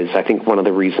doing that is, I think one of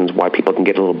the reasons why people can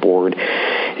get a little bored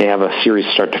and have a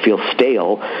series start to feel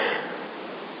stale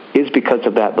is because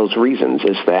of those reasons,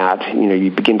 is that,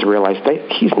 you begin to realize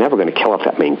that he's never going to kill off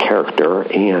that main character,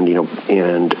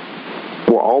 and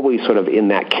we're always sort of in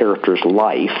that character's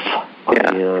life.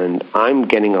 Yeah. And I'm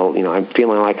getting I'm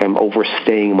feeling like I'm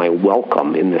overstaying my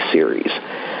welcome in this series.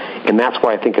 And that's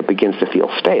why I think it begins to feel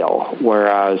stale.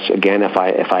 Whereas, again, if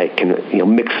I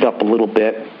can mix it up a little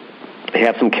bit,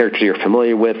 have some characters you're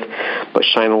familiar with, but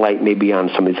shine a light maybe on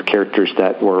some of these characters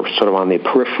that were sort of on the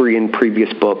periphery in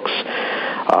previous books,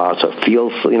 so it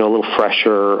feels a little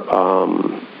fresher.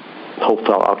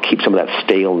 Hopefully I'll keep some of that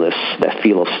staleness, that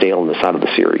feel of staleness out of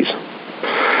the series.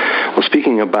 Well,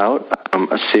 speaking about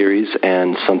a series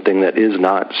and something that is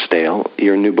not stale,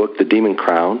 your new book, The Demon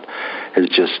Crown, is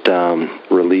just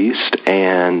released.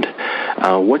 And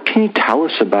what can you tell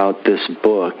us about this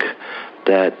book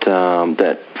that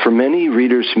for many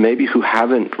readers maybe who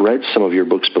haven't read some of your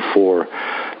books before,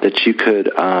 that you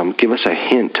could give us a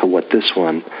hint to what's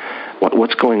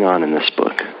going on in this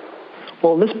book?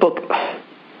 Well, this book,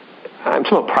 I'm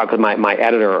somewhat proud because my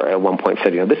editor at one point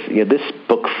said, this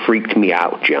book freaked me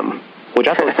out, Jim, which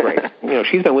I thought was great.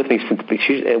 She's been with me since,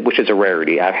 which is a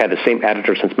rarity. I've had the same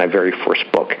editor since my very first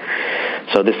book.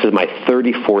 So this is my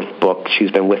 34th book.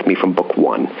 She's been with me from book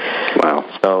 1.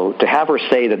 Wow. So to have her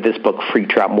say that this book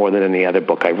freaked her out more than any other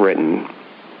book I've written,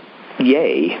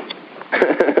 yay.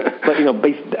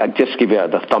 But, just to give you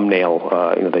the thumbnail,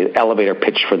 the elevator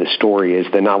pitch for the story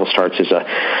is the novel starts as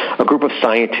a group of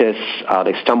scientists.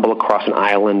 They stumble across an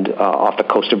island off the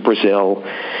coast of Brazil,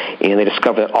 and they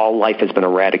discover that all life has been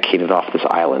eradicated off this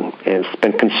island, and it's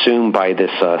been consumed by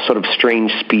this sort of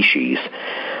strange species.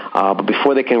 But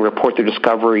before they can report their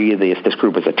discovery, this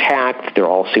group is attacked. They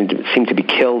all seem to be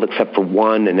killed except for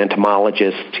one, an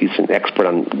entomologist. He's an expert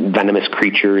on venomous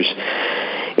creatures.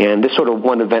 And this sort of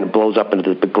one event blows up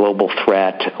into the global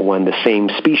threat when the same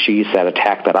species that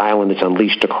attacked that island is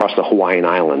unleashed across the Hawaiian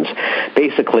Islands,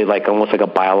 basically almost like a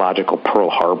biological Pearl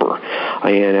Harbor.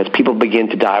 And as people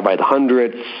begin to die by the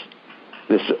hundreds,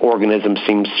 this organism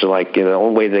seems to the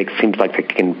only way they seem like they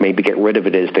can maybe get rid of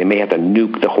it is they may have to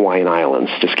nuke the Hawaiian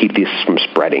Islands to keep these from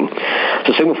spreading.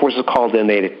 So Signal Force is called in.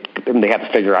 They have to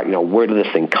figure out, where did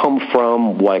this thing come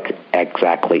from? What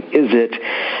exactly is it?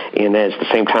 And at the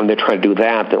same time they're trying to do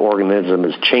that, the organism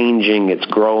is changing, it's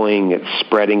growing, it's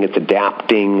spreading, it's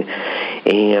adapting,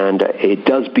 and it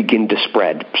does begin to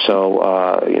spread. So,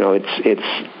 it's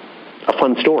a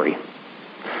fun story.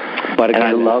 But again, and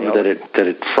I love that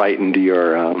it frightened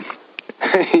your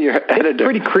your editor. It's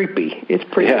pretty creepy. It's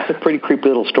a pretty creepy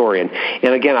little story.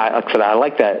 And again, I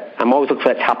like that. I'm always looking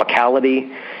for that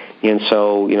topicality. And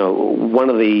so, one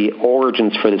of the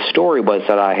origins for this story was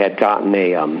that I had gotten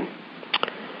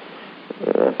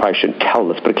I probably shouldn't tell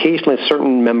this, but occasionally a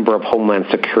certain member of Homeland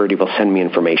Security will send me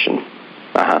information.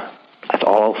 Uh-huh. That's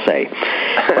all I'll say.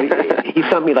 He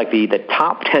sent me the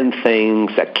top 10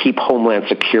 things that keep Homeland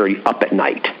Security up at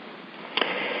night.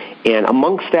 And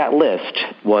amongst that list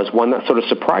was one that sort of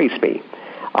surprised me.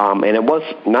 And it was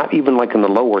not even in the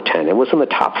lower 10. It was in the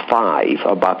top 5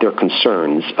 about their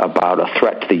concerns about a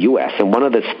threat to the U.S. And one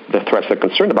of the threats they're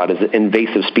concerned about is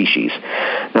invasive species.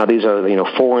 Now, these are,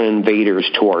 foreign invaders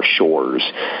to our shores.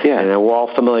 Yeah. And we're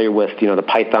all familiar with, the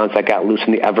pythons that got loose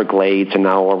in the Everglades and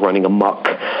now are running amok.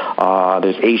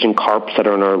 There's Asian carps that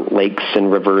are in our lakes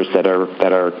and rivers that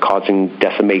are causing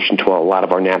decimation to a lot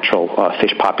of our natural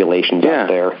fish populations out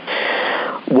there.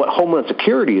 What Homeland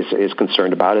Security is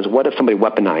concerned about is what if somebody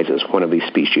weaponizes one of these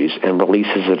species and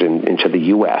releases it into the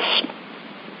U.S.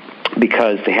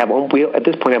 because we at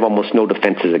this point have almost no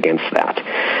defenses against that.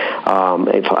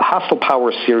 If a hostile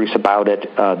power is serious about it,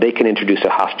 they can introduce a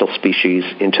hostile species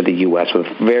into the U.S. with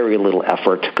very little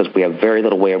effort, because we have very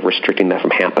little way of restricting that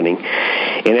from happening.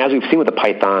 And as we've seen with the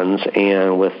pythons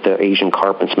and with the Asian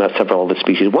carp and several other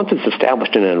species, once it's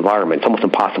established in an environment, it's almost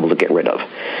impossible to get rid of.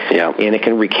 Yeah. And it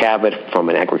can wreak havoc from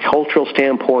an agricultural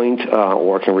standpoint,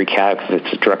 or it can wreak havoc if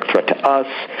it's a direct threat to us.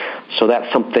 So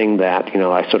that's something that,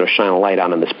 I sort of shine a light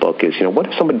on in this book is, what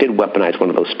if someone did weaponize one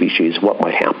of those species? What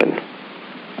might happen?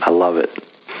 I love it.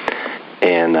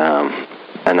 And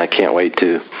I can't wait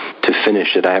to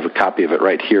finish it. I have a copy of it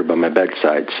right here by my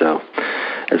bedside. So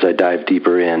as I dive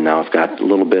deeper in, now I've got a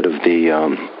little bit of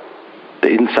the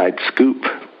inside scoop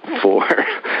for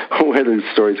where the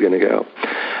story's going to go.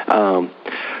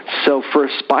 So for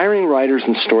aspiring writers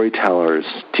and storytellers,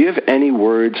 do you have any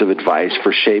words of advice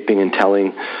for shaping and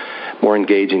telling more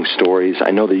engaging stories?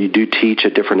 I know that you do teach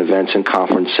at different events and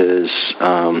conferences.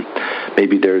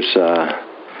 Maybe there's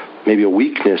maybe a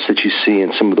weakness that you see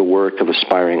in some of the work of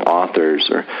aspiring authors,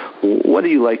 or what do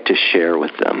you like to share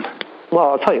with them? Well,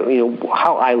 I'll tell you,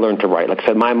 how I learned to write. Like I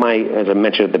said, my as I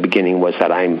mentioned at the beginning, was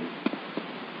that I'm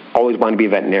always wanted to be a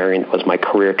veterinarian. It was my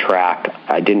career track.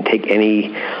 I didn't take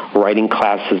any writing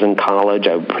classes in college.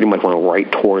 I pretty much went right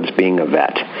towards being a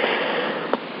vet.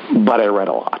 But I read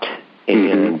a lot.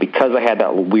 And because I had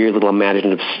that weird little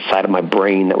imaginative side of my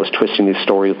brain that was twisting these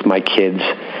stories with my kids,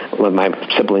 with my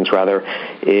siblings rather,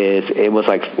 it was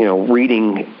like,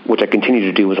 reading, which I continue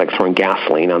to do, was like throwing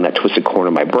gasoline on that twisted corner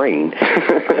of my brain.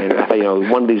 And I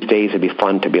thought, one of these days it'd be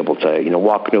fun to be able to,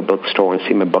 walk into a bookstore and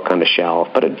see my book on the shelf.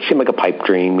 But it seemed like a pipe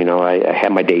dream. I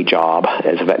had my day job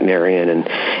as a veterinarian, and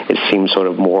it seemed sort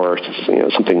of more,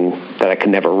 something that I could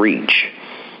never reach.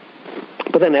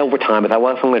 But then over time, I thought,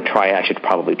 well, if I'm going to try it, I should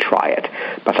probably try it.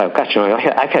 But I thought, gosh,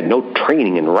 I've had no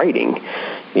training in writing.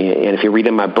 And if you read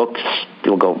in my books,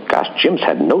 you'll go, gosh, Jim's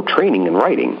had no training in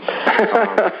writing.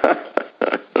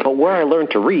 But where I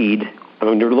learned to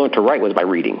write was by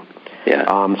reading.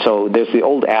 Yeah. So there's the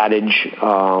old adage,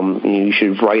 you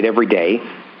should write every day,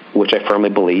 which I firmly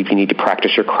believe. You need to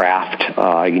practice your craft.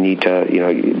 You need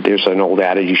to, there's an old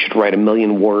adage, you should write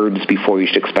 1,000,000 words before you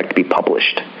should expect to be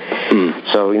published.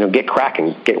 So, get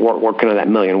cracking, get working on that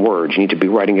 1,000,000 words. You need to be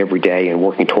writing every day and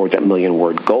working towards that 1,000,000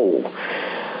 word goal.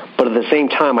 But at the same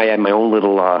time, I add my own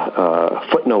little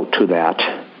footnote to that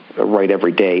write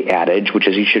every day adage, which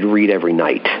is you should read every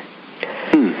night.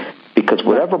 Because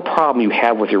whatever problem you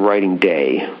have with your writing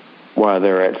day,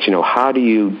 whether it's, how do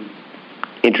you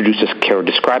introduce this character,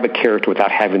 describe a character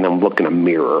without having them look in a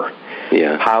mirror?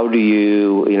 Yeah. How do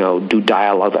you, do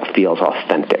dialogue that feels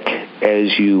authentic?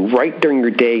 As you write during your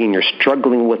day and you're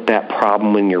struggling with that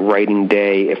problem in your writing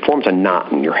day, it forms a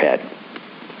knot in your head.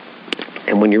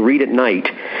 And when you read at night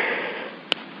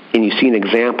and you see an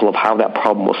example of how that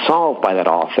problem was solved by that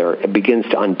author, it begins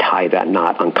to untie that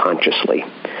knot unconsciously.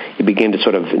 You begin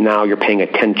to now you're paying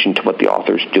attention to what the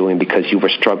author's doing because you were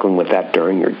struggling with that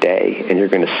during your day, and you're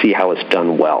going to see how it's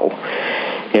done well.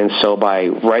 And so by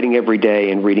writing every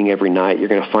day and reading every night, you're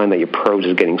going to find that your prose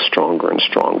is getting stronger and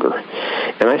stronger.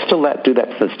 And I still do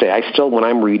that to this day. I still, when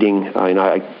I'm reading, I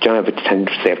have a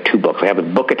tendency to have two books. I have the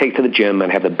book I take to the gym,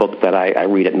 and I have the book that I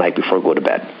read at night before I go to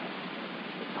bed.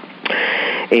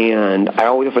 And I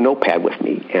always have a notepad with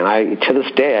me. And to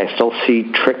this day, I still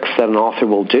see tricks that an author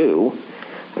will do.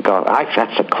 I go,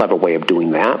 that's a clever way of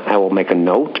doing that. I will make a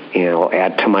note, and I'll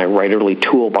add to my writerly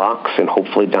toolbox, and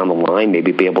hopefully down the line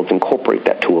maybe be able to incorporate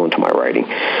that tool into my writing.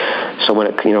 So when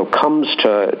it comes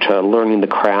to learning the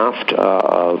craft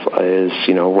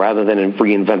rather than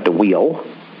reinvent the wheel,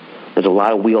 there's a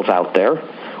lot of wheels out there.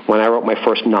 When I wrote my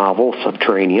first novel,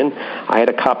 Subterranean, I had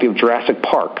a copy of Jurassic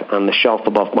Park on the shelf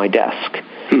above my desk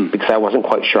because I wasn't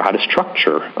quite sure how to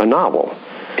structure a novel.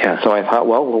 Yeah. So I thought,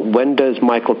 well, when does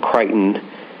Michael Crichton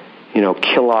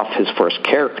kill off his first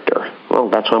character? Well,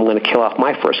 that's when I'm going to kill off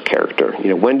my first character.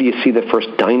 When do you see the first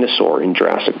dinosaur in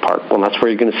Jurassic Park? Well, that's where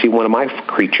you're going to see one of my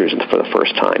creatures for the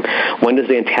first time. When does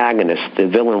the antagonist, the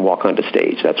villain, walk onto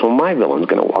stage? That's when my villain's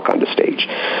going to walk onto stage.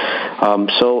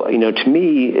 To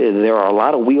me, there are a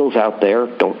lot of wheels out there.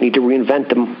 Don't need to reinvent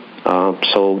them.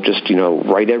 So just,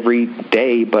 write every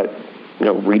day, but,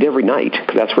 read every night,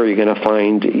 because that's where you're going to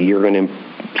find you're going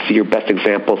to see your best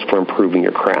examples for improving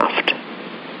your craft.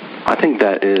 I think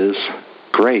that is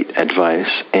great advice,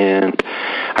 and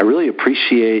I really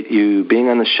appreciate you being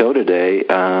on the show today.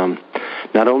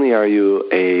 Not only are you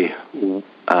a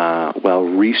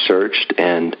well-researched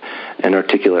and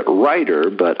articulate writer,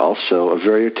 but also a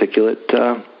very articulate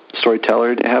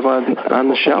storyteller to have on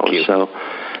the show. So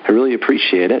I really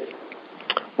appreciate it.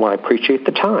 Well, I appreciate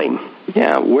the time.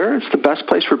 Yeah, where is the best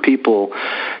place for people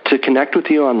to connect with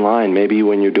you online, maybe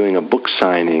when you're doing a book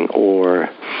signing, or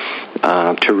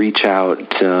to reach out,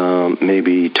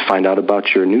 maybe to find out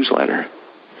about your newsletter?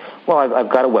 Well, I've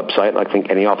got a website, I think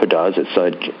any author does. It's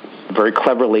very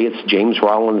cleverly, it's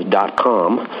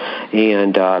jamesrollins.com,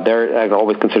 and there I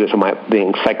always consider it the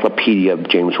encyclopedia of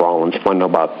James Rollins. If you want to know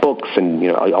about books and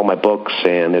all my books,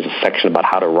 and there's a section about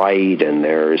how to write, and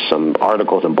there's some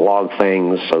articles and blog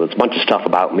things, so there's a bunch of stuff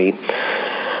about me.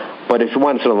 But if you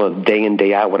want sort of a day in,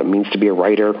 day out what it means to be a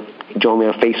writer, join me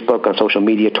on Facebook, on social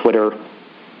media, Twitter.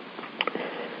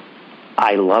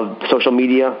 I love social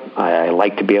media. I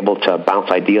like to be able to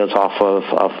bounce ideas off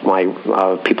of my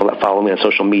people that follow me on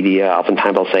social media.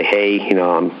 Oftentimes I'll say, hey,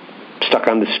 I'm stuck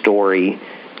on this story.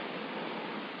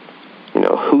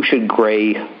 Who should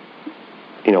Gray,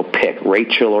 pick,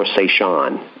 Rachel or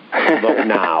Sean? Vote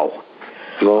now.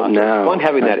 Vote now.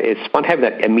 It's fun having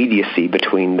that immediacy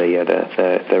between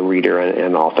the reader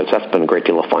and authors. That's been a great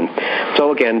deal of fun.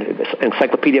 So again,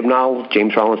 Encyclopedia of Knowledge,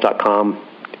 jamesrollins.com.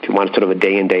 If you want sort of a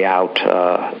day in, day out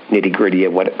nitty-gritty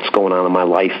of what's going on in my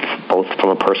life, both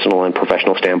from a personal and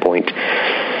professional standpoint,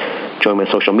 join me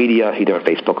on social media, either on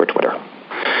Facebook or Twitter.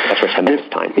 That's where I spend this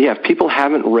time. Yeah, if people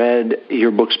haven't read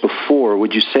your books before,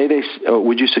 would you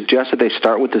suggest that they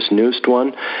start with this newest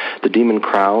one, The Demon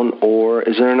Crown, or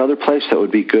is there another place that would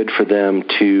be good for them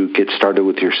to get started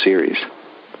with your series?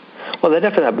 Well,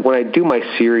 definitely. When I do my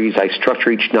series, I structure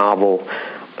each novel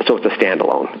so it's a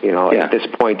standalone. At this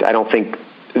point, I don't think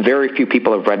very few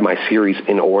people have read my series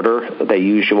in order. They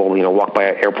usually, walk by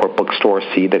an airport bookstore,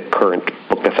 see the current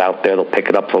book that's out there, they'll pick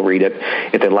it up, they'll read it.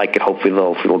 If they like it, hopefully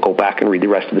they'll go back and read the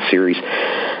rest of the series.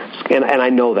 And I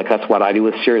know that's what I do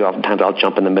with series. Oftentimes I'll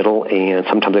jump in the middle, and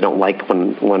sometimes I don't like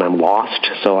when I'm lost.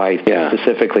 So I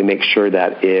specifically make sure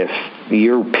that if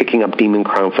you're picking up Demon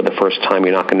Crown for the first time,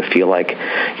 you're not going to feel like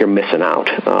you're missing out.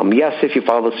 Yes, if you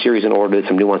follow the series in order, there's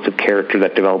some nuance of character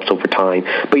that develops over time,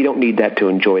 but you don't need that to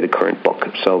enjoy the current book.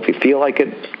 So if you feel like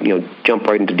it, jump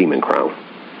right into Demon Crown.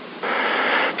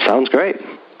 Sounds great.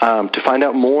 To find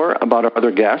out more about our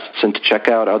other guests and to check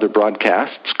out other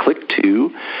broadcasts, click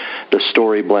to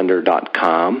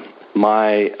thestoryblender.com.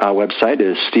 My website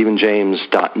is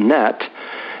stephenjames.net,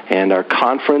 and our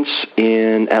conference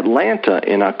in Atlanta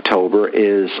in October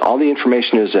all the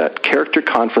information is at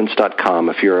characterconference.com.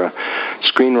 If you're a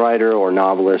screenwriter or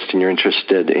novelist and you're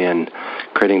interested in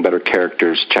creating better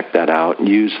characters, check that out.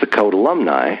 Use the code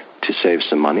alumni to save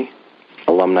some money.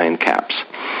 Alumni in caps.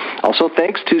 Also,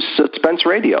 thanks to Suspense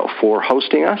Radio for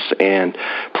hosting us, and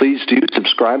please do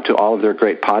subscribe to all of their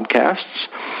great podcasts.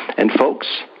 And folks,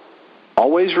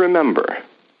 always remember,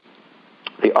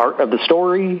 the art of the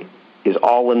story is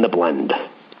all in the blend.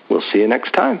 We'll see you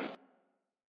next time.